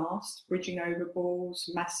ball last, bridging over balls,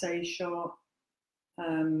 masse shot,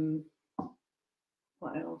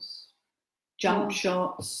 what else? Jump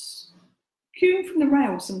shots, cueing from the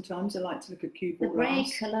rail. Sometimes I like to look at cue the ball break,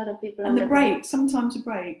 last, a lot of people. and the break. Sometimes a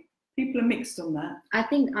break. People are mixed on that. I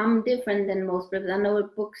think I'm different than most people. I know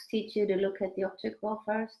books teach you to look at the object ball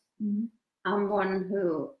first. Mm-hmm. I'm one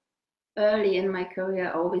who, early in my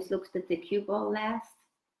career, always looked at the cue ball last.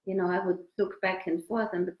 You know, I would look back and forth,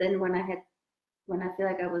 but then when I feel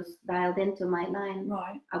like I was dialed into my line,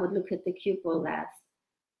 Right. I would look at the cue ball last.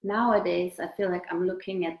 Nowadays, I feel like I'm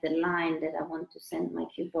looking at the line that I want to send my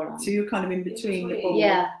cue ball on. So you're kind of in between the ball.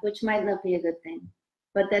 Yeah, which might not be a good thing,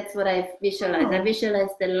 but that's what I visualize. Oh. I visualize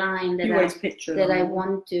the line You always picture that I it.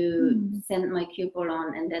 want to send my cue ball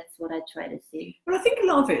on, and that's what I try to see. Well, I think a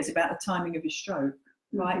lot of it is about the timing of your stroke,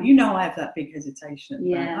 right? Mhm. You know, I have that big hesitation. At the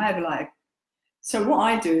Yeah. moment. I have so what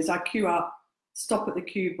I do is I cue up, stop at the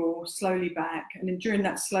cue ball, slowly back, and then during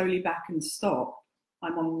that slowly back and stop,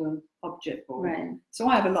 I'm on the object ball. Right, So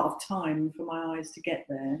I have a lot of time for my eyes to get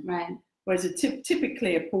there. right. Whereas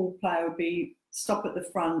typically a pool player would be stop at the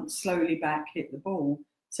front, slowly back, hit the ball.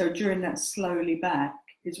 So during that slowly back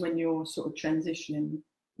is when you're sort of transitioning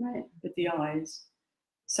Right. with the eyes.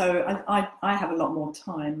 So I have a lot more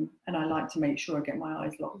time, and I like to make sure I get my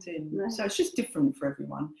eyes locked in. Right. So it's just different for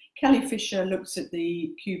everyone. Kelly Fisher looks at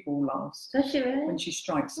the cue ball last So she really? when she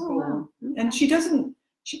strikes the Oh, ball. wow. And she doesn't,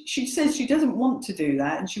 she says she doesn't want to do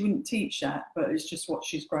that, and she wouldn't teach that, but it's just what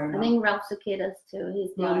she's grown I up. think Ralph Souquet does too.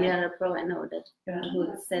 He's the only Right. other pro I know that Yeah.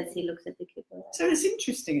 who says he looks at the cue ball. So it's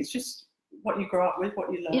interesting. It's just what you grow up with,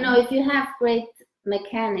 what you learn. You know, if you have great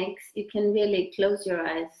mechanics, you can really close your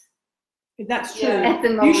eyes. That's true. Yeah. At the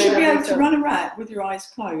You moment, should be able to also. run a rat with your eyes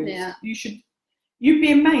closed. Yeah. You'd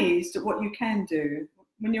be amazed at what you can do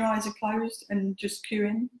when your eyes are closed and just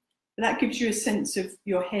cueing. But that gives you a sense of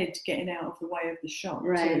your head getting out of the way of the shot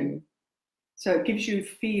Right. too. So it gives you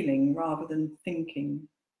feeling rather than thinking.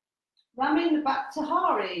 Ramin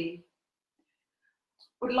Bakhtahari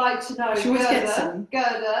would like to know, She always gets them.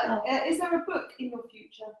 Gerda, Oh. is there a book in your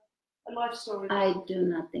future? A life story? I do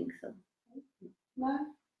not think so.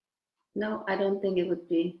 No? No, I don't think it would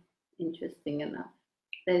be interesting enough.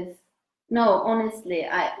 Honestly,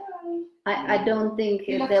 I don't think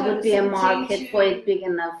You love there would be a 17 market for to- it big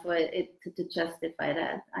enough for it to justify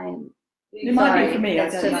that. It might be Sorry, for me, I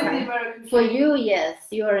that's don't just know. me. American For dream. you, yes,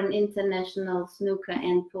 you're an international snooker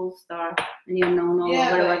and pool star, and you're known all Yeah,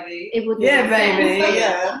 over the world. baby. It would Yeah, make sense. baby,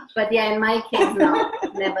 yeah. But yeah, in my case, no,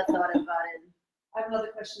 never thought about it. I have another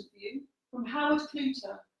question for you from Howard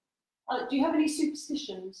Cluter. Do you have any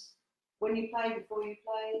superstitions when you play, before you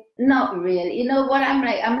play? Not really. You know what? I'm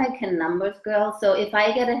like a numbers girl. So if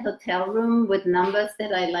I get a hotel room with numbers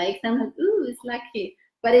that I like, I'm like, ooh, it's lucky.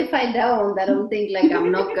 But if I don't think like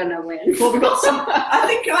I'm not gonna win. Well, we got some. I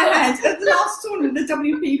think I had at the last tournament, the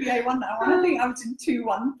WPBA won that one. I think I was in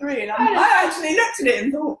 2-1-3, and I actually looked at it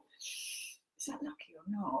and thought, is that lucky or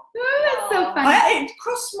not? Oh, that's so funny. It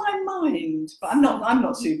crossed my mind, but I'm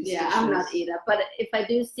not superstitious. Yeah, I'm not either. But if I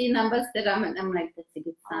do see numbers that I'm like, that's a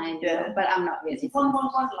good sign. Yeah. You know? But I'm not really. 1-1-1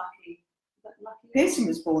 lucky. Is that lucky? Pearson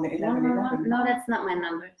was born at 11-11. No, that's not my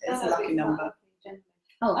number. It's a lucky number.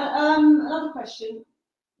 Oh. Another question.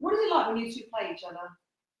 What is it like when you two play each other?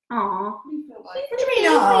 Aww. What do you feel like? What do you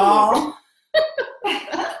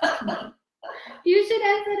mean, You should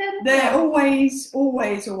answer that. They're always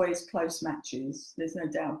close matches. There's no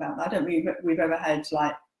doubt about that. I don't think we've ever had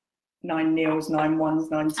like 9-0s, 9-1s,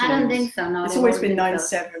 9-2s. I don't think so. No, it's always been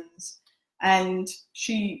 9-7s, and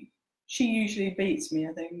she usually beats me,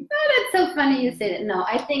 I think. Oh, that's so funny you said it. No,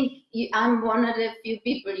 I think I'm one of the few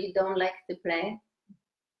people you don't like to play.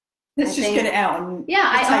 Let's just get it out on Yeah,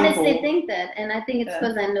 the I table. honestly think that, and I think it's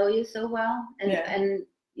because I know you so well, and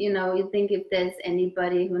you know, you think if there's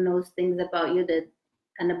anybody who knows things about you that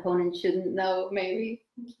an opponent shouldn't know, maybe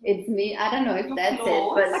it's me. I don't know if that's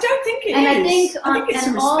it, but I don't think it is. And I think, it's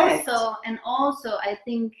and respect. also, I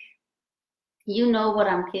think you know what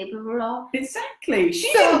I'm capable of. Exactly.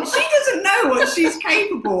 She doesn't know what she's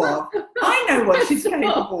capable of. I know what she's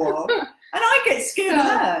capable of. And I get scared of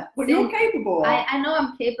her. What you're capable of. I know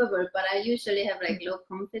I'm capable, but I usually have like low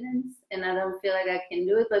confidence, and I don't feel like I can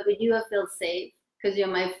do it. But with you, I feel safe because you're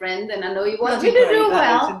my friend, and I know you want me to do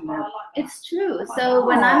well. It's true. So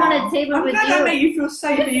when I'm on a table with you, I make you feel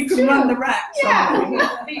safe that you can run the racks. Yeah. I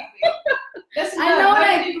know,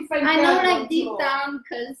 I like deep down,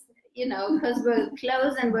 because you know, because we're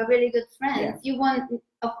close and we're really good friends. Yeah.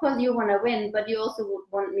 Of course, you want to win, but you also would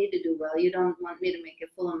want me to do well. You don't want me to make a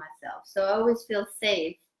fool of myself. So I always feel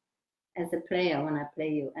safe as a player when I play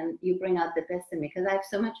you, and you bring out the best in me because I have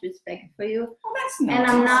so much respect for you. Oh, that's nice.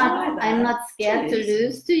 And I'm not scared to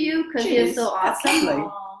lose to you because you're so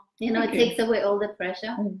awesome. You know, it takes away all the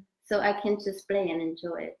pressure, so I can just play and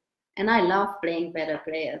enjoy it. And I love playing better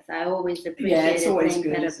players. I always appreciate playing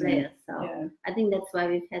better players. So I think that's why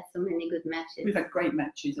we've had so many good matches. We've had great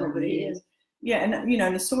matches over the years. Yeah, and you know,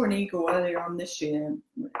 I saw an eagle earlier on this year.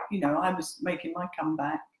 You know, I was making my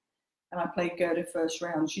comeback, and I played Gerda first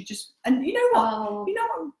round. She just, and you know what? You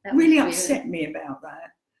know what really upset me about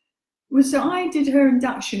that was that I did her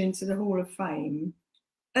induction into the Hall of Fame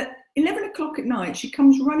at 11 o'clock at night. She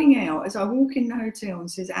comes running out as I walk in the hotel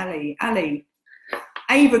and says, Ali,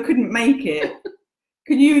 Ava couldn't make it.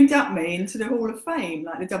 Can you induct me into the Hall of Fame,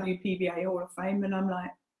 like the WPBA Hall of Fame? And I'm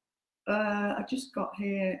like, I just got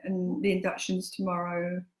here and the induction's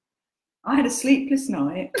tomorrow. I had a sleepless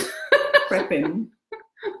night prepping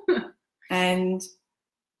and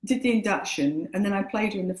did the induction, and then I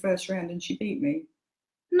played her in the first round and she beat me.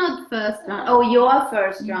 Not first round. Oh, your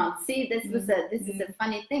first round. See, this is a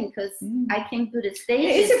funny thing because I came to the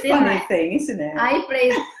stage. It's a funny thing, isn't it?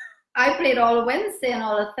 I played all Wednesday and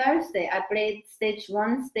all Thursday. I played stage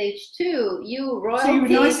 1, stage 2. You royalty so you were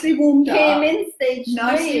nicely warmed up. Came in stage 3.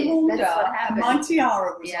 Nicely warmed That's up. what happened. And my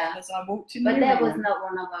tiara was on as I walked in. But that was not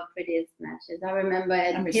one of our prettiest matches. I remember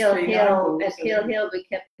at Hill Hill, we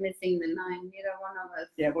kept missing the 9. Neither one of us.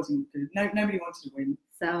 Yeah, it wasn't good. Nobody wanted to win.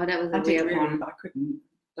 So that was a weird one. But I couldn't.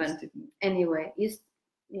 But anyway,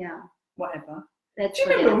 whatever. Do you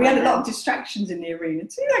remember we had a lot of distractions in the arena?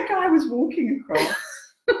 See, that guy was walking across.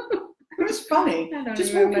 It was funny.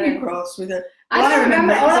 Just walking across with a. All I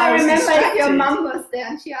remember is your mum was there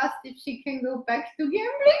and she asked if she can go back to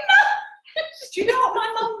gambling. Do you know what my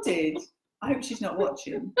mum did? I hope she's not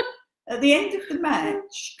watching. At the end of the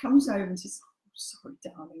match, she comes over and says, "Oh, sorry,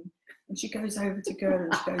 darling." And she goes over to Gerda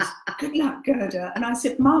and she goes, "Good luck, Gerda." And I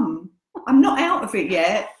said, "Mum, I'm not out of it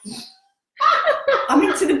yet. I'm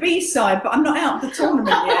into the B side, but I'm not out of the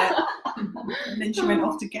tournament yet." And then she went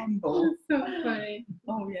off to gamble. So funny.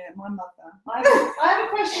 Oh yeah, my mother. I have a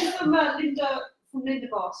question from Linda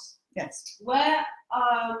Boss. Yes. Where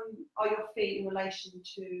are your feet in relation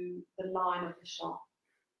to the line of the shot?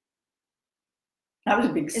 That was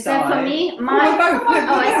a big sigh. Is that for me?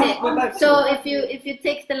 We're both so if you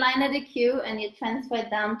take the line of the cue and you transfer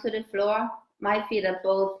it down to the floor, my feet are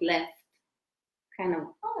both left. Kind of.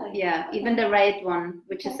 Even the right one,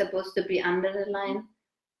 which is supposed to be under the line,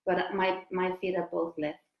 but my feet are both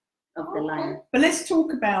left of the line. But let's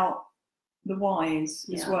talk about the whys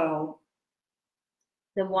as well.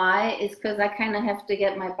 The why is because I kind of have to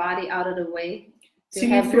get my body out of the way. So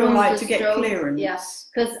you feel room like to get stroke. clearance? Yeah,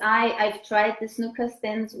 because I've tried the snooker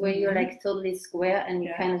stands where you're like totally square and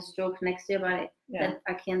you kind of stroke next to your body. That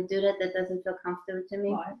I can't do that. That doesn't feel comfortable to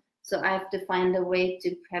me. Right. So I have to find a way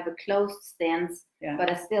to have a closed stance. But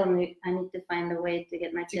I need to find a way to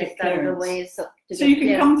get my chest out of the way. So you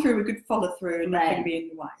can come through a good follow through and nothing be in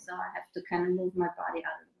the way. So I have to kind of move my body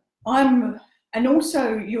out of the way. And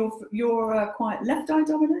also you're quite left eye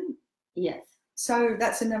dominant. Yes. So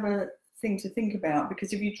that's another thing to think about,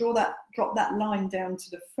 because if you drop that line down to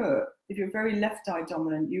the foot, if you're very left eye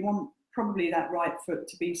dominant, you want probably that right foot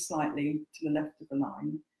to be slightly to the left of the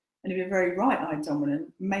line. And if you're very right eye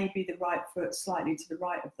dominant, maybe the right foot slightly to the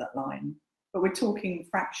right of that line. But we're talking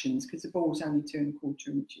fractions because the ball's only 2¼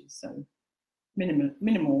 inches, so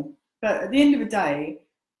minimal. But at the end of the day,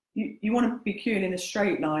 you want to be cueing in a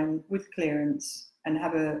straight line with clearance and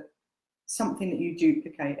have something that you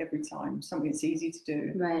duplicate every time, something that's easy to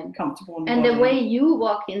do, comfortable on the And body. the way you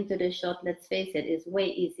walk into the shot, let's face it, is way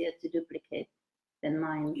easier to duplicate than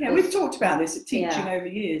mine. Yeah, we've talked about this at teaching over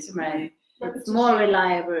years, haven't we? It's more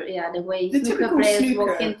reliable. Yeah, the way snooker players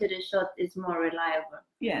walk into the shot is more reliable.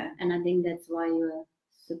 Yeah. And I think that's why you're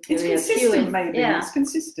superior. It's consistent, maybe. Yeah. It's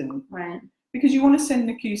consistent. Right. Because you want to send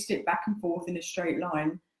the cue stick back and forth in a straight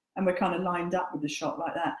line, and we're kind of lined up with the shot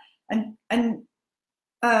like that. And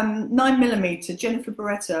 9mm, Jennifer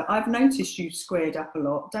Beretta, I've noticed you squared up a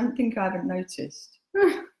lot. Don't think I haven't noticed.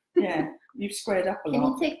 Yeah, you've squared up a lot.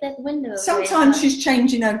 Can you take that window? Sometimes she's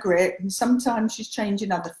changing her grip, and sometimes she's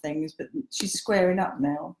changing other things, but she's squaring up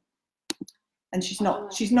now. And she's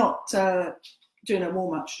not doing her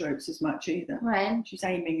warm-up strokes as much either. Right. She's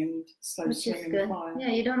aiming and slow swinging the fire. Yeah,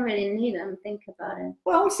 you don't really need them. Think about it.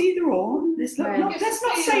 Well, it's either or. Let's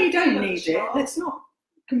not say you don't need it. Let's not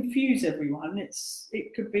confuse everyone.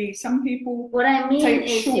 It could be some people. What I mean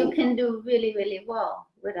is you can do really, really well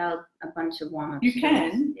without a bunch of warm-ups. You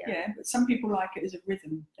can, yeah, but some people like it as a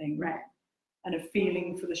rhythm thing, right, and a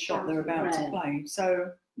feeling for the shot they're about to play.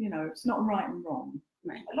 So it's not right and wrong.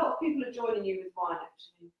 Right. A lot of people are joining you with wine,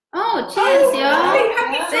 actually. Oh, cheers, y'all!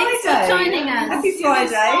 Happy Thanks Friday. for joining us. Happy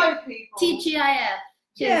Friday. TGIF.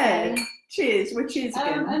 Cheers, cheers. We're cheers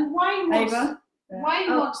again. And Wayne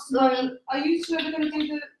wants to know, are you two ever going to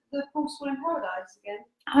do the Full School in Paradise again?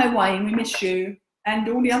 Hi, Wayne. We miss you. And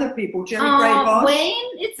all the other people, Gerda Gregerson.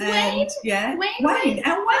 Wayne, it's Wayne. Yeah, Wayne.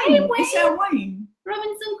 Our Wayne. It's our Wayne.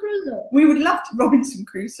 Robinson Crusoe. We would love to. Robinson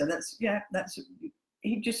Crusoe.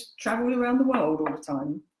 He just travelled around the world all the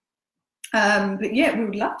time. But yeah, we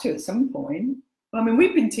would love to at some point. I mean,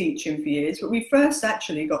 we've been teaching for years, but we first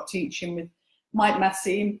actually got teaching with Mike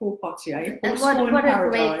Massey and Paul Potier. And what a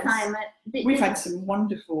great time. We've had some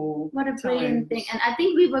wonderful What a brilliant thing. And I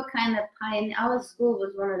think we were kind of pioneering. Our school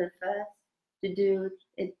was one of the first to do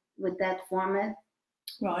it with that format.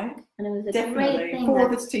 Right. And it was a great thing. 4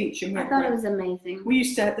 of us teaching. I thought it was amazing. We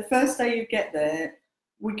used to, the first day you get there,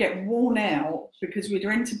 we'd get worn out because we'd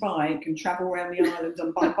rent a bike and travel around the island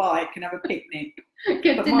by bike and have a picnic.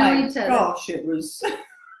 Get to know each other. Gosh, it was...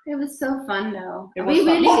 It was so fun, though. It was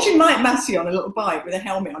fun. Watching Mike Massey on a little bike with a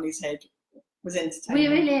helmet on his head was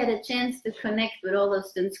entertaining. We really had a chance to connect with all those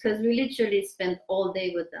students because we literally spent all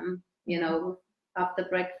day with them. After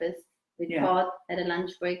breakfast, we taught, at a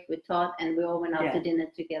lunch break, we taught, and we all went out to dinner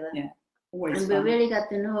together. Yeah, always and fun. we really got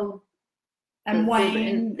to know. And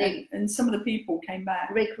Wayne and some of the people came back.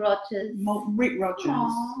 Rick Rogers.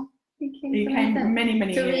 Aww. He came many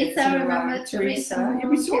years. Remember Teresa. Yeah,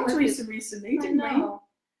 we saw Teresa recently, didn't we?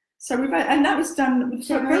 So we've had, and that was done.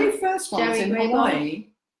 The very first one was in Hawaii,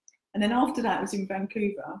 and then after that was in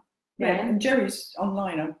Vancouver. Yeah, and Jerry's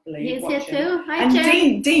online, I believe. He's here too. Hi, and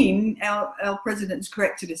Jerry. Dean, our president's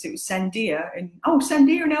corrected us. It was Sandia in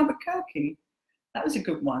Albuquerque. That was a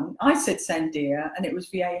good one. I said Sandia, and it was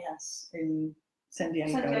Viejas in San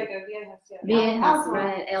Diego. San Diego, Viejas, yeah. Viejas,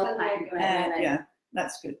 right? Alpine, right. Yeah,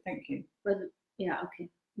 that's good. Thank you. But, yeah, okay.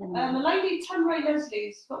 The lady Tamray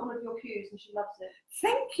Leslie's got one of your cues and she loves it.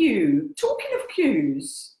 Thank you. Talking of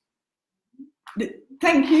cues,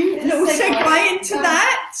 thank you. A little segue into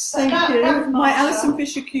that. Thank you. My Allison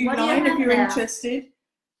Fisher cue line, if you're interested.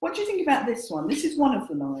 What do you think about this one? This is one of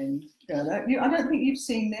the lines, Gerda. I don't think you've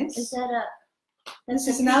seen this. Is that This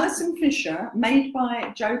is an Allison Fisher made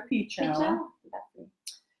by Joe Peachow.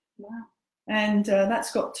 Wow. And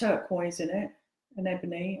that's got turquoise in it and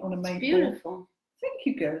ebony on a maple. Beautiful. Thank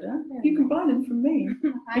you, Gerda. Yeah. You can buy them from me.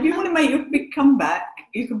 If you want to make a big comeback,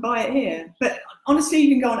 you can buy it here. But honestly, you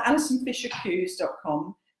can go on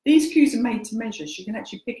AllisonFisherCues.com. These cues are made to measure, so you can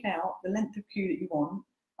actually pick out the length of cue that you want.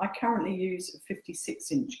 I currently use a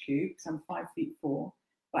 56-inch cue because I'm 5'4",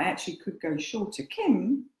 but I actually could go shorter.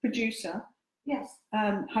 Kim, producer, Yes.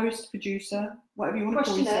 Host, producer, whatever you want to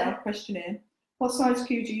call yourself, questionnaire. What size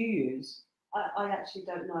cue do you use? I actually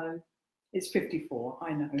don't know. It's 54,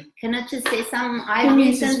 I know. Can I just say something? I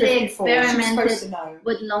recently experimented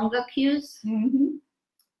with longer cues.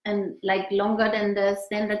 And like longer than the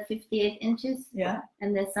standard 58 inches. Yeah.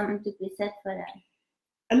 And there's something to be said for that.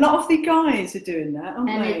 A lot of the guys are doing that, aren't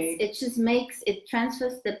and they? it just makes, it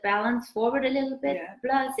transfers the balance forward a little bit. Yeah.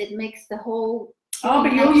 Plus it makes the whole... Oh,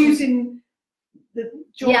 but you're using the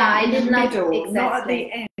joint in the middle, exactly. not at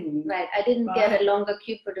the end. Right, I didn't get a longer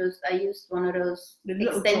cue produced. I used one of those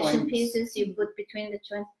extension pieces you put between the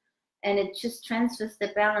joints. And it just transfers the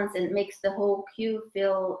balance and makes the whole cue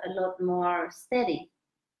feel a lot more steady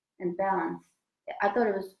and balanced. I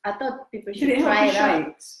thought people should try it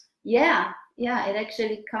out. Yeah, it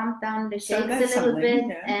actually calmed down the shakes a little bit,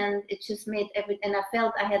 and it just made everything. And I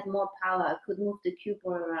felt I had more power. I could move the cue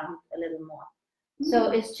ball around a little more.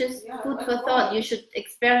 So it's just food for thought. You should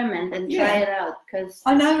experiment and try it out. Because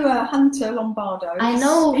I know Hunter Lombardo. I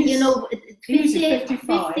know,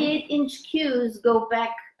 58-inch cues go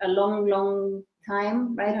back a long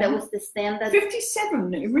time, right? That was the standard.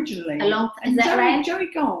 57 originally. A long time. Is that right? Joey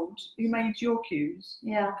Gold, who made your cues,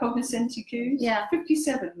 Cognoscenti cues,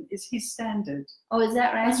 57 is his standard. Oh, is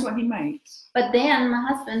that right? That's what he makes. But then my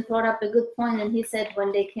husband brought up a good point, and he said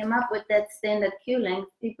when they came up with that standard cue length,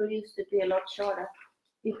 people used to be a lot shorter.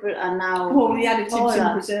 People are now the additives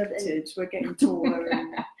and preservatives were getting taller.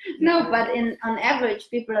 And, no, but on average,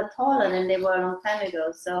 people are taller than they were a long time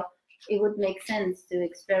ago. So it would make sense to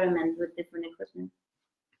experiment with different equipment.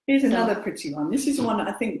 Here's another pretty one. This is one that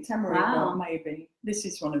I think Tamara got, maybe. This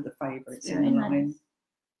is one of the favourites in the line.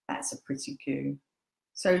 That's a pretty cue.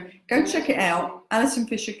 So go check it out,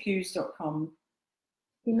 AllisonFisherCues.com.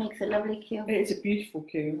 He makes a lovely cue. It is a beautiful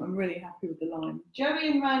cue. I'm really happy with the line. Joey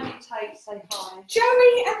and Randy Tate say hi.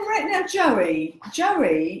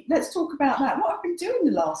 Joey, let's talk about that. What I've been doing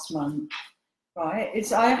the last month. Right,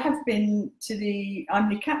 I'm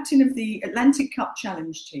the captain of the Atlantic Cup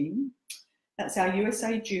Challenge team. That's our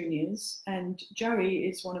USA Juniors, and Joey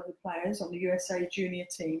is one of the players on the USA Junior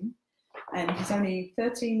team, and he's only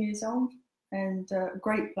 13 years old and a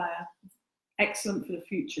great player, excellent for the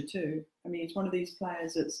future too. I mean, he's one of these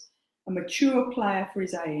players that's a mature player for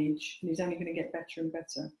his age, and he's only going to get better and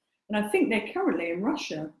better. And I think they're currently in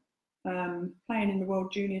Russia playing in the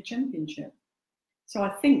World Junior Championship. So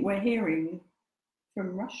I think we're hearing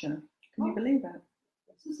from Russia. Can you believe that?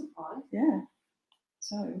 That's a surprise. Yeah.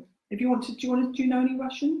 So, if you want to, do you know any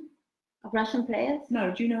Russian? Russian players? No.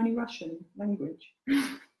 Do you know any Russian language?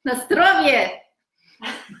 Na zdrowie!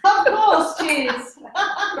 Of course, cheers.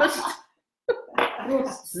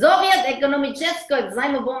 Soviet Ekonomiczewsko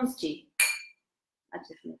Wzajmobomści. I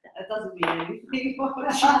just made that. That doesn't mean anything.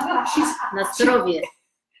 Na zdrowie.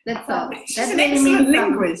 That's all. She's an excellent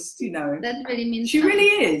linguist, you know. That really means she really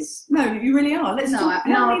is. No, you really are. Let's talk.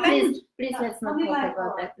 Please let's not talk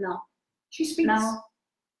about that. No. She speaks. No.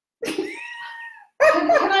 Can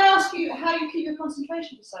I ask you how you keep your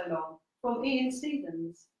concentration for so long? From Ian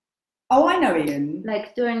Stevens. Oh, I know Ian.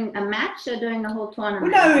 Like during a match or during the whole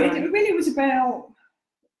tournament? Well, no, it really was about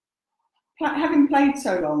having played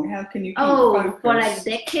so long. How can you keep focused? For like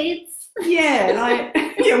decades? Yeah, like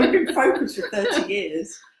we've been focused for 30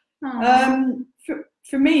 years.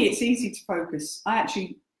 For me, it's easy to focus.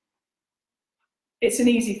 It's an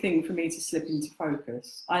easy thing for me to slip into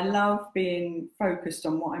focus. I love being focused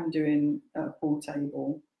on what I'm doing at a pool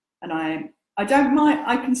table, and I don't mind.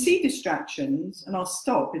 I can see distractions, and I'll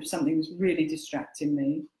stop if something's really distracting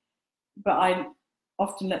me. But I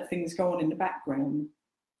often let things go on in the background.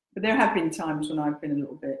 But there have been times when I've been a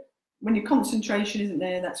little bit. When your concentration isn't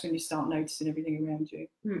there, that's when you start noticing everything around you.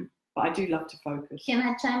 But I do love to focus. Can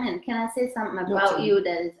I chime in? Can I say something about you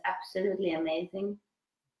that is absolutely amazing?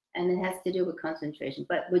 And it has to do with concentration.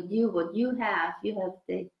 But with you, what you have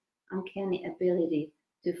the uncanny ability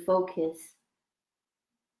to focus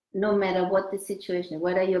no matter what the situation is.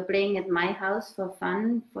 Whether you're playing at my house for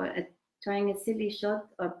fun, trying a silly shot,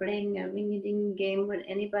 or playing a ring-a-ding game with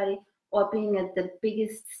anybody, or being at the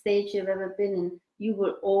biggest stage you've ever been in, you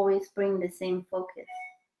will always bring the same focus.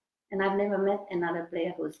 And I've never met another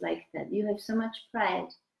player who's like that. You have so much pride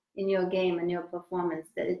in your game and your performance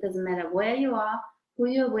that it doesn't matter where you are, who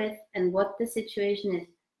you're with, and what the situation is,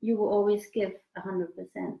 you will always give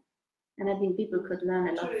 100%. And I think people could learn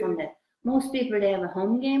a lot from that. Most people, they have a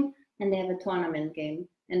home game and they have a tournament game,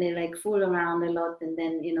 and they like fool around a lot, and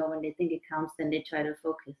then, when they think it counts, then they try to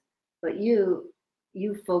focus. But you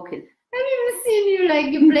focus. I've even seen you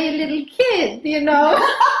like you play a little kid, Like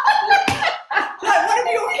one of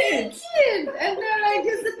your kids. And they're like,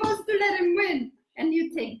 you're supposed to let him win, and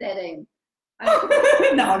you take that aim.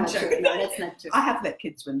 No, I'm joking. No, that's not true. I have let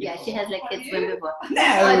kids swim before. Yeah, she has let kids swim before.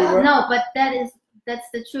 No. No, but that's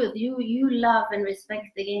the truth. You love and respect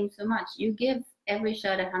the game so much. You give every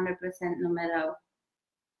shot 100%, no matter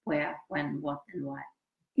where, when, what, and why.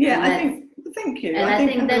 Yeah, and thank you. And I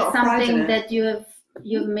think that's something that you've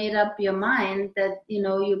made up your mind that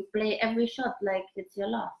you play every shot like it's your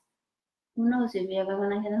last. Who knows if you're ever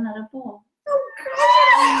gonna hit another ball?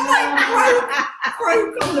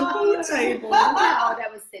 Broke on the pool table. No,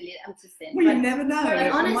 that was silly. I'm just saying. Well, you never know.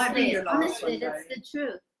 But honestly, honestly, that's the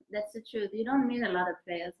truth. That's the truth. You don't meet a lot of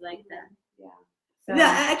players like that. Yeah. So,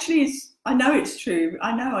 that actually is. I know it's true.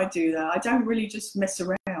 I know I do that. I don't really just mess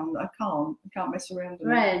around. I can't mess around.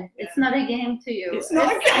 Right. Yeah. It's not a game to you. It's not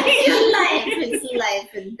a game. It's your life. It's life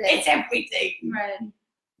and death. It's everything. Right.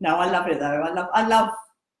 No, I love it though.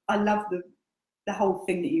 I love the whole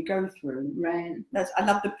thing that you go through. Right. I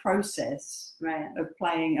love the process Right. of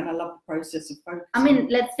playing, and I love the process of focusing. I mean,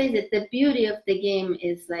 let's face it. The beauty of the game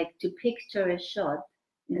is like to picture a shot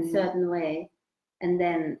in a certain way, and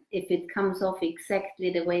then if it comes off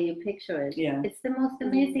exactly the way you picture it, it's the most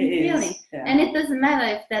amazing feeling. Yeah. And it doesn't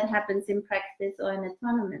matter if that happens in practice or in a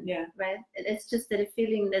tournament. Yeah. Right. It's just that a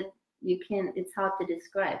feeling that you can't. It's hard to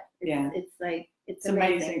describe. It's like it's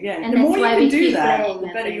amazing. Yeah. And the more you why can we do keep that, playing, the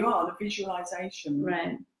I better think. you are. The visualization.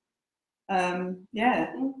 Right.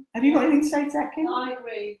 Yeah. Have you got anything to say to that, Kim? I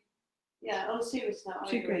agree. Yeah, on a serious note,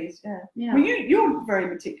 She agrees. Yeah. Yeah. Well, you're very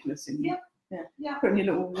meticulous in Yeah. putting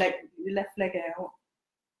your left leg out,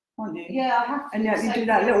 aren't you? Yeah, I have to. And you do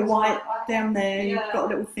that little white down there. Yeah. You've got a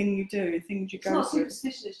little thing you do, things you It's go not through.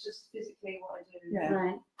 superstition, it's just physically what I do. Yeah.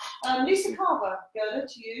 Right. Lisa Carver, Gerda,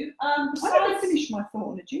 to you. I never finished my thought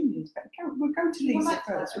on the juniors, but we'll go to Lisa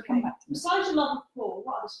first. We'll come back to me. Besides your love of pool,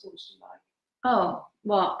 what other sports do you like? Oh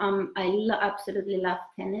well, I absolutely love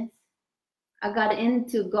tennis. I got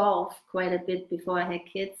into golf quite a bit before I had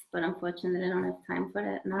kids, but unfortunately I don't have time for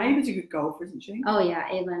that now. Ava's a good golfer, isn't she? Oh yeah,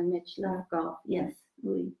 Ava and Mitch love golf. Yes,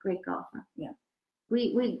 great golfer. Yeah.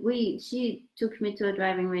 She took me to a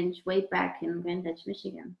driving range way back in Grand Dutch,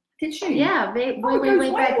 Michigan. Did she? Yeah, way back.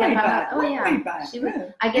 Way back. Oh yeah. Way back.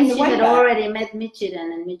 I guess she had already met Mitchie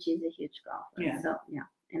then, and Mitchie is a huge golfer. Yeah. So yeah.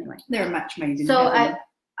 Anyway. They're a match made in So heaven.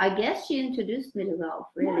 I guess she introduced me to golf,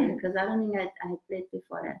 really, because I don't think I had played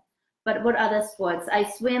before that. But what other sports? I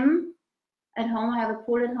swim at home. I have a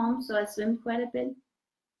pool at home, so I swim quite a bit.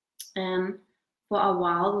 For a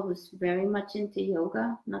while, I was very much into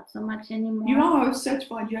yoga, not so much anymore. You are a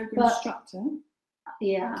certified yoga instructor.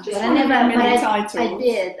 Yeah, Just but I never. titles. I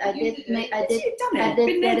did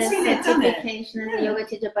get a certification as a yoga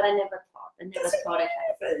teacher, but I never taught. I never taught it.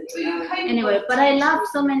 Anyway, but I love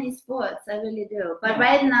so many sports. I really do. But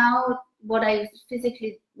right now, what I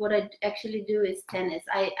actually do is tennis.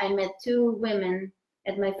 I met two women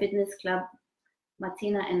at my fitness club,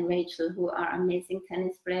 Martina and Rachel, who are amazing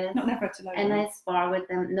tennis players. Not never to know. And I spar with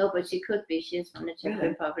them. No, but she could be. She is from the Czech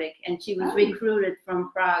Republic, and she was recruited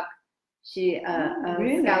from Prague. She a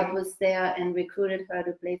scout was there and recruited her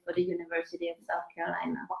to play for the University of South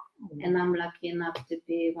Carolina. And I'm lucky enough to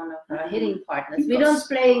be one of her hitting partners. We don't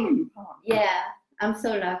play. Yeah, I'm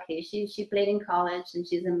so lucky. She played in college and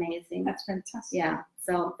she's amazing. That's fantastic. Yeah,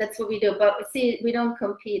 so that's what we do. But see, we don't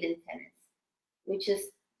compete in tennis. We just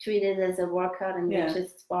treat it as a workout, and we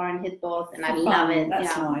just spar and hit balls, and I love it.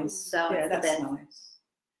 That's nice. So that's nice.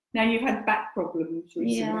 Now you've had back problems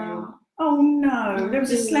recently. Yeah. Oh no, there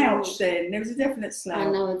was a slouch then. There was a definite slouch.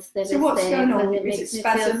 I know, it's devastating. So what's going on? It Is it makes me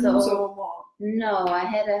spasms feel so or what? No, I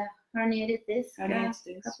had a herniated disc a Herniated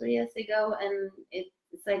disc. couple of years ago, and it's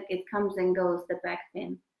like it comes and goes, the back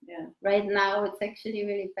pain. Yeah. Right now, it's actually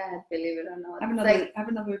really bad, believe it or not. Have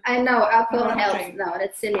another. I know, alcohol another helps. drink. No,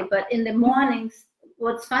 that's silly. But in the mornings,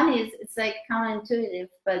 what's funny is it's like counterintuitive,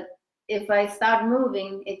 but if I start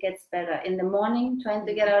moving, it gets better. In the morning, trying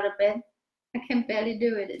to get out of bed, I can barely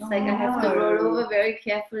do it. It's like I have to roll over very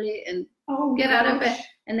carefully and get out of bed.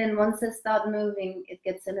 And then once I start moving, it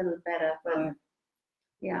gets a little better. But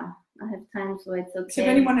yeah, I have times where it's okay. So if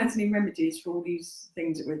anyone has any remedies for all these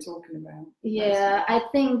things that we're talking about? Yeah, I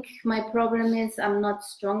think my problem is I'm not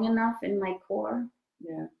strong enough in my core.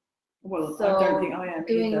 Yeah. Well, so I don't think I am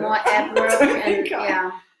doing either. more ab work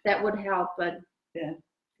and that would help, but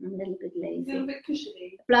I'm a little bit lazy. A little bit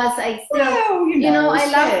cushiony. Plus, I still, I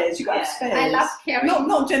love. You got spares. I love carrying.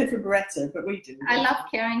 Not Jennifer Beretta, but we do. I love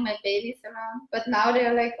carrying my babies around, but now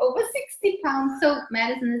they're like over 60 pounds. So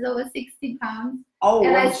Madison is over 60 pounds. Oh,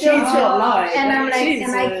 and I she's still not lying. and I'm like,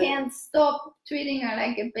 and I can't stop treating her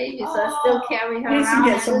like a baby, so I still carry her Listen around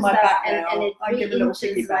gets on my back now. and it I give a little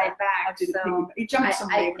inches piggyback. my back. I do the So he jumps on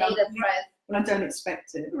me. I paid a price. when I don't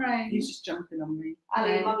expect it. Right. He's just jumping on me.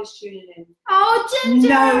 Ali, your mum is tuning in. Oh, Ginger!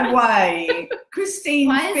 No way. Christine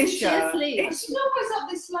Why isn't she Fisher. asleep? It's She's always up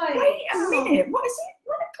this late. Wait a minute. What is it?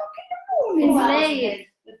 1 o'clock in the It's morning. late.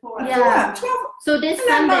 Yeah. 12. So this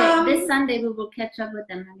Hello, Mum. Sunday, we will catch up with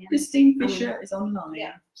them again. Christine Fisher is online.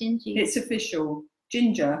 Yeah. Gingy. It's official.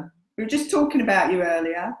 Ginger. We were just talking about you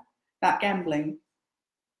earlier, about gambling.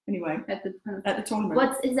 Anyway, At the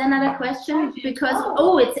tournament. is another question? Because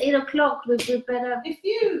it's 8 o'clock. We better.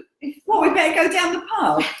 What, we better go down the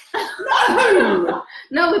pub? No!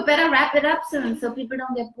 No, we better wrap it up soon so people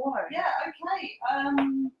don't get bored. Yeah, okay.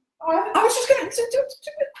 I was just going to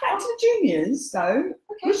back to the juniors, though.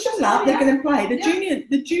 Wish them luck. They're going to play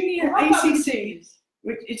the junior ACC,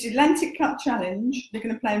 which is Atlantic Cup Challenge. They're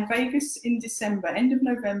going to play in Vegas in December, end of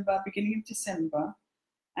November, beginning of December,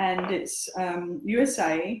 and it's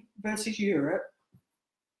USA versus Europe,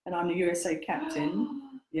 and I'm the USA captain.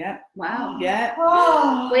 Yeah. Wow. Yeah.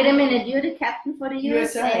 Oh. Wait a minute, you're the captain for the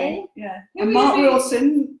USA? Yeah. Who And are Mark you?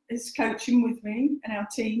 Wilson is coaching with me and our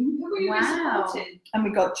team. Who are you Wow. supporting? And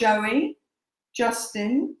we got Joey,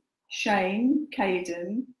 Justin, Shane,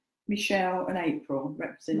 Caden, Michelle, and April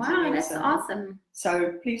representing Wow, that's USA. awesome.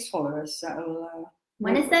 So please follow us. That'll,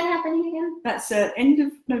 When is that happening again? that's end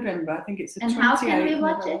of November. I think it's the And 28th. how can we of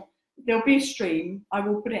watch November. it? There'll be a stream. I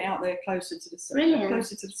will put it out there closer to the Brilliant.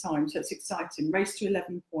 time. So it's exciting. Race to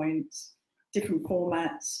 11 points, different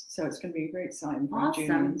formats. So it's going to be very exciting for our Awesome.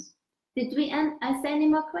 juniors. Did we ask any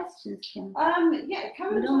more questions, Kim? Yeah, can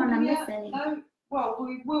We we don't wanna talk- miss any. No, well,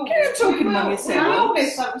 we will. Can you talk we among will. yourselves? We will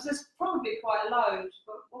miss some because there's probably quite a load.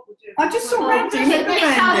 But what we'll do? I just saw we'll- Randy. Pick Remember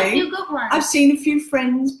out a Randy? few good ones. I've seen a few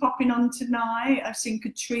friends popping on tonight. I've seen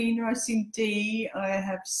Katrina. I've seen Dee. I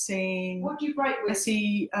have seen. What do you break I with?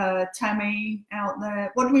 see Tammy out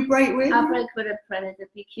there. What do we break with? I break with a Predator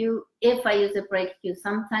PQ if I use a break cue.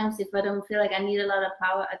 Sometimes if I don't feel like I need a lot of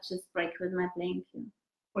power, I just break with my playing cue.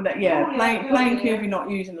 Well, Oh, yeah, playing yeah. cube, you're not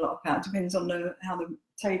using a lot of power. It depends on how the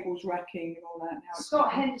table's racking and all that. And how it's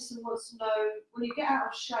Scott Henderson wants to know, when you get out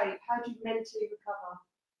of shape, how do you mentally recover?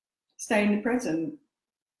 stay in the present.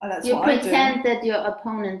 Oh, that's You what I do. pretend that your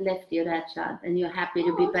opponent left you that shot and you're happy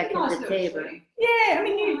to be Oh, back nice at the little table. thing. Yeah, I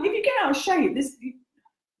mean, if you get out of shape,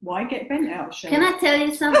 why get bent out of shape? Can I tell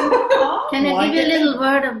you something? Can I Why give you a get little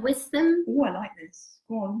word of wisdom? Oh, I like this.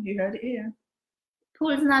 Go on, you heard it here.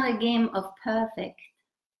 Pool's not a game of perfect.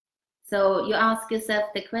 So you ask yourself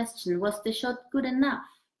the question, was the shot good enough?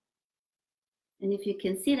 And if you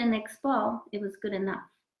can see the next ball, it was good enough.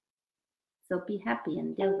 So be happy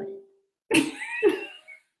and deal with it.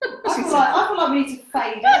 I feel like we need to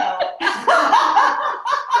fade out.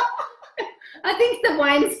 I think the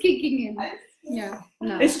wine's kicking in. Yeah.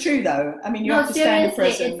 No. It's true though. I mean, you No, have to stay in the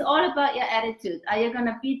seriously, present. it's all about your attitude. Are you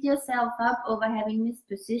gonna beat yourself up over having missed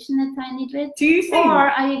position a tiny bit? Do you think? Or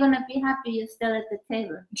are you gonna be happy you're still at the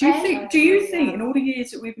table? Do you Right? think? Do you think? In all the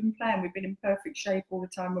years that we've been playing, we've been in perfect shape all the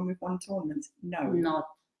time when we've won tournaments? No, Not.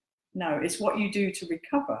 no. It's what you do to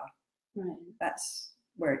recover. Right. That's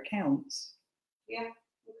where it counts. Yeah.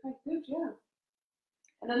 Okay, good, yeah.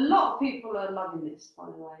 And a lot of people are loving this, by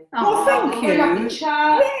the way. Well, thank They love you. the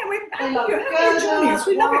chat. Yeah, we're They love happy Gerda, joining us.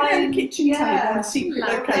 We love it around wine, the kitchen yeah. table on a secret Love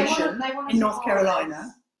it. location They wanna in North support Carolina.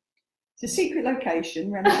 us. It's a secret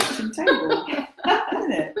location around the kitchen table,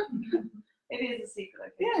 isn't it? It is a secret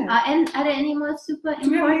location. Yeah. And are there any more super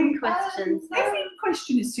Do we have any- important questions? Every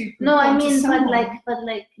question is super No, I important to mean, someone. but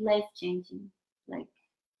like life changing, like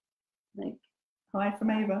Hi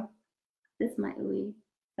from Ava. this might be.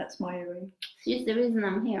 That's my Uri. She's the reason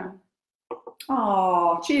I'm here.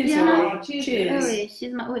 Oh, cheers, Yeah. Uri. Cheers, Cheers. Uri,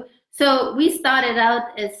 she's my Uri. So we started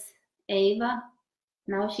out as Ava,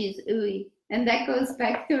 now she's Uri, and that goes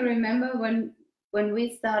back to remember when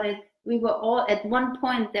we started. We were all at one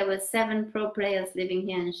point. There were 7 pro players living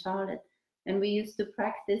here in Charlotte, and we used to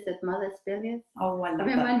practice at Mother's Billiards. Oh, I love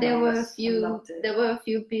Remember that there were a place. I few loved it. there were a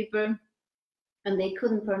few people and they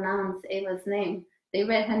couldn't pronounce Ava's name. They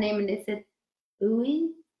read her name and they said Ui.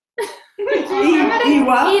 Ewa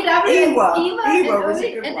and was a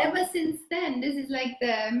Ui. good And one. ever since then, this is like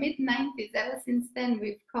the mid-90s, ever since then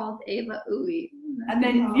we've called Ava Ui. And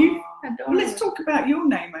then you. Adorable. Well, let's talk about your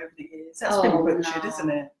name over the years. That's been Oh, butchered, no. isn't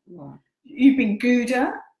it? What? You've been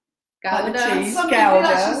Gouda, like the Gouda. cheese, Somebody Gouda.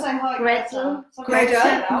 let's just say hi, Gretel.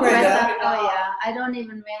 Greta. Greta. Oh yeah, I don't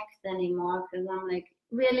even react anymore because I'm like,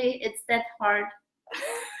 really, it's that hard.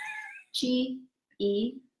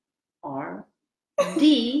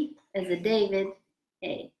 G-E-R-D as a David,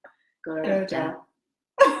 A. Gerda. Gerda.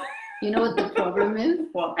 You know what the problem is?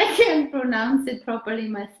 What? I can't pronounce it properly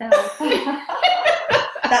myself.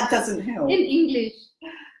 That doesn't help. In English.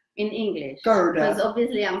 In English. Gerda. Because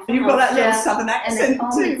obviously I'm from You've got that little Austria, southern and accent at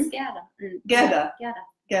home too. it's Gerda. Gerda. Gerda.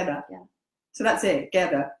 Gerda. Yeah. So that's it,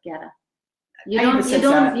 Gerda. Gerda. Ava says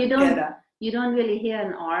that, Gerda. You don't really hear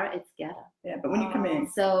an R. It's Gerda. Yeah, but when you come in,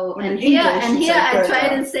 So Well, and in here English, and you here say I try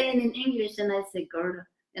Gerda. to say it in English and I say Gerda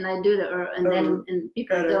and I do the and then and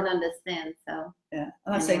people Gerda. don't understand. So yeah,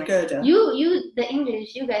 and I say anyway. Gerda. You the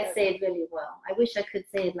English you guys say it really well. I wish I could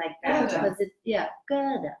say it like that Gerda. because it's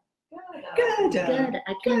Gerda. Gerda. Gerda.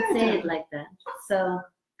 I can't say Gerda. it like that. So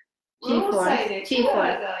We're all saying it. G4.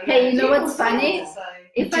 Gerda, Hey, yeah, you know G4 what's is what funny? to say.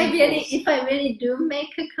 If I really do make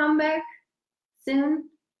a comeback soon,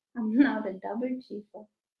 I'm now the double G4.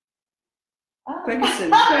 Oh. Gregerson.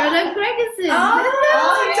 Gerda Gregerson.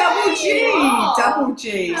 Oh, double G, Oh. double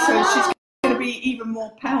G. So Oh. she's going to be even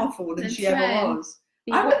more powerful than That's she ever right. was.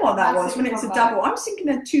 I wonder what that was when it was a double. I was thinking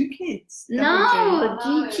of 2 kids. No,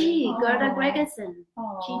 double G. GG, Gerda Oh. Gregerson.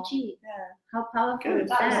 Oh, GG. yeah. How powerful Good. is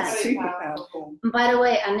That was that? That's very super powerful. powerful. And by the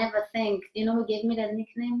way, I never think, you know who gave me that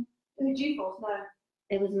nickname? G4, no,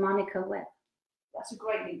 It was Monica Webb. that's a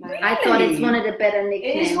great nickname. Really? I thought it's one of the better It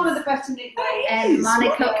nicknames. is one of the better nicknames. And Yes,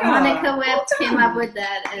 Monica Monica. Webb Well came done. up with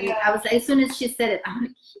that, and Yeah. I was like, as soon as she said it, I'm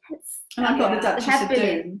like, yes, And I've got the Yeah. Duchess of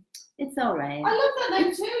Happily. Doom. it's all right. I love that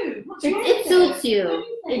name too. What's wrong It with suits Don't you.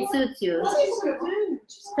 you It think? suits you. Touches of Doom.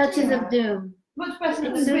 Touches of Doom. Much better than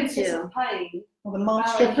It the suits Princess you. of Pain. Or the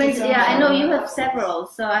March. The Prince, yeah, I know you have several,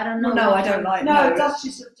 so I don't know. Well, no, I which don't one. like No,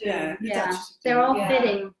 Duchess of Doom. Yeah, the Yeah, Duchess of they're Doom. all Yeah.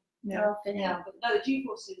 fitting. Yeah. They're all fitting. Yeah, but no, the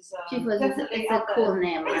G-Force is G-Force is definitely a up there. cool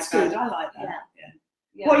name. It's I good. think. I like that. Yeah. Yeah.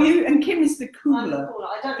 Yeah. Well, you and Kim is the I'm the cooler. cooler.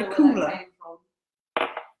 I don't know The where cooler. that came from.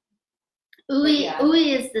 Uwe, Yeah.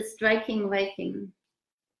 Uwe is the striking Viking.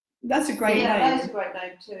 That's a great Yeah, that is a name. great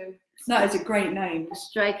name too. That is a great name. The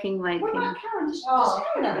striking What Viking. about Karen? Does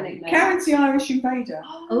Karen have a nickname? Karen's the Irish invader.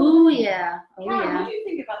 Oh yeah, oh Karen, yeah. what do you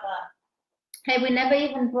think about that? Hey, we never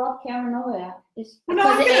even brought Karen over here. It's Well, no,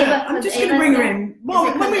 I'm just going to bring her in. Well,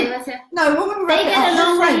 when we, no, when we wrap They it get up,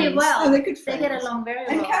 along they're really friends. well. No, they're good They friends. get along very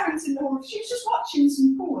And well. Karen's in the she was just watching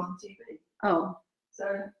some porn on TV. Oh, So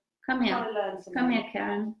come here. Trying to learn something. Come here,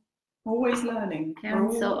 Karen. always learning.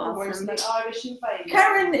 Karen's so Always awesome. The Irish invader.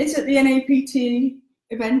 Karen is at the NAPT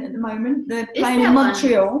event at the moment. They're Is playing there in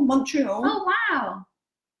one? Montreal. Oh wow.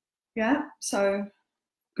 Yeah. So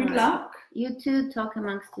good Right. luck. You two talk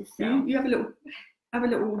amongst yourselves. You have a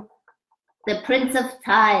little. The Prince of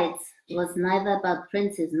Tides was neither about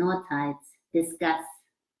princes nor tides. Discuss.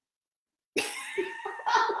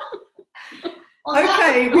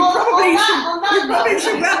 Okay, we probably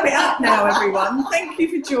should wrap it up now, everyone. Thank you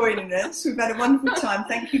for joining us. We've had a wonderful time.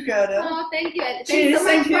 Thank you, Gerda. Oh, thank you. Thanks Cheers, so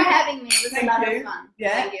much thank for you. having me. It was Thank a lot you. of fun.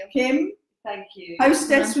 Yeah, Thank you. Kim, Thank you.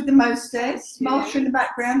 hostess with the mostess. Thank you. Marsha in the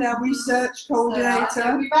background, our research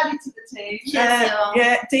coordinator. We've added to the team. Cheers, y'all.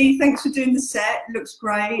 Yeah, Dee, thanks for doing the set. It looks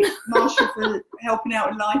great. Marsha for helping out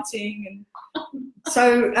with lighting. And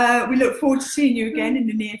so we look forward to seeing you again in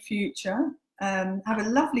the near future. Have a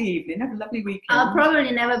lovely evening. Have a lovely weekend. I'll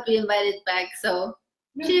probably never be invited back, so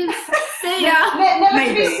cheers. See ya. Never to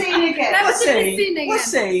Maybe. be seen again. Never We'll to be see. seen again. We'll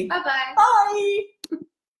see. Bye-bye. Bye.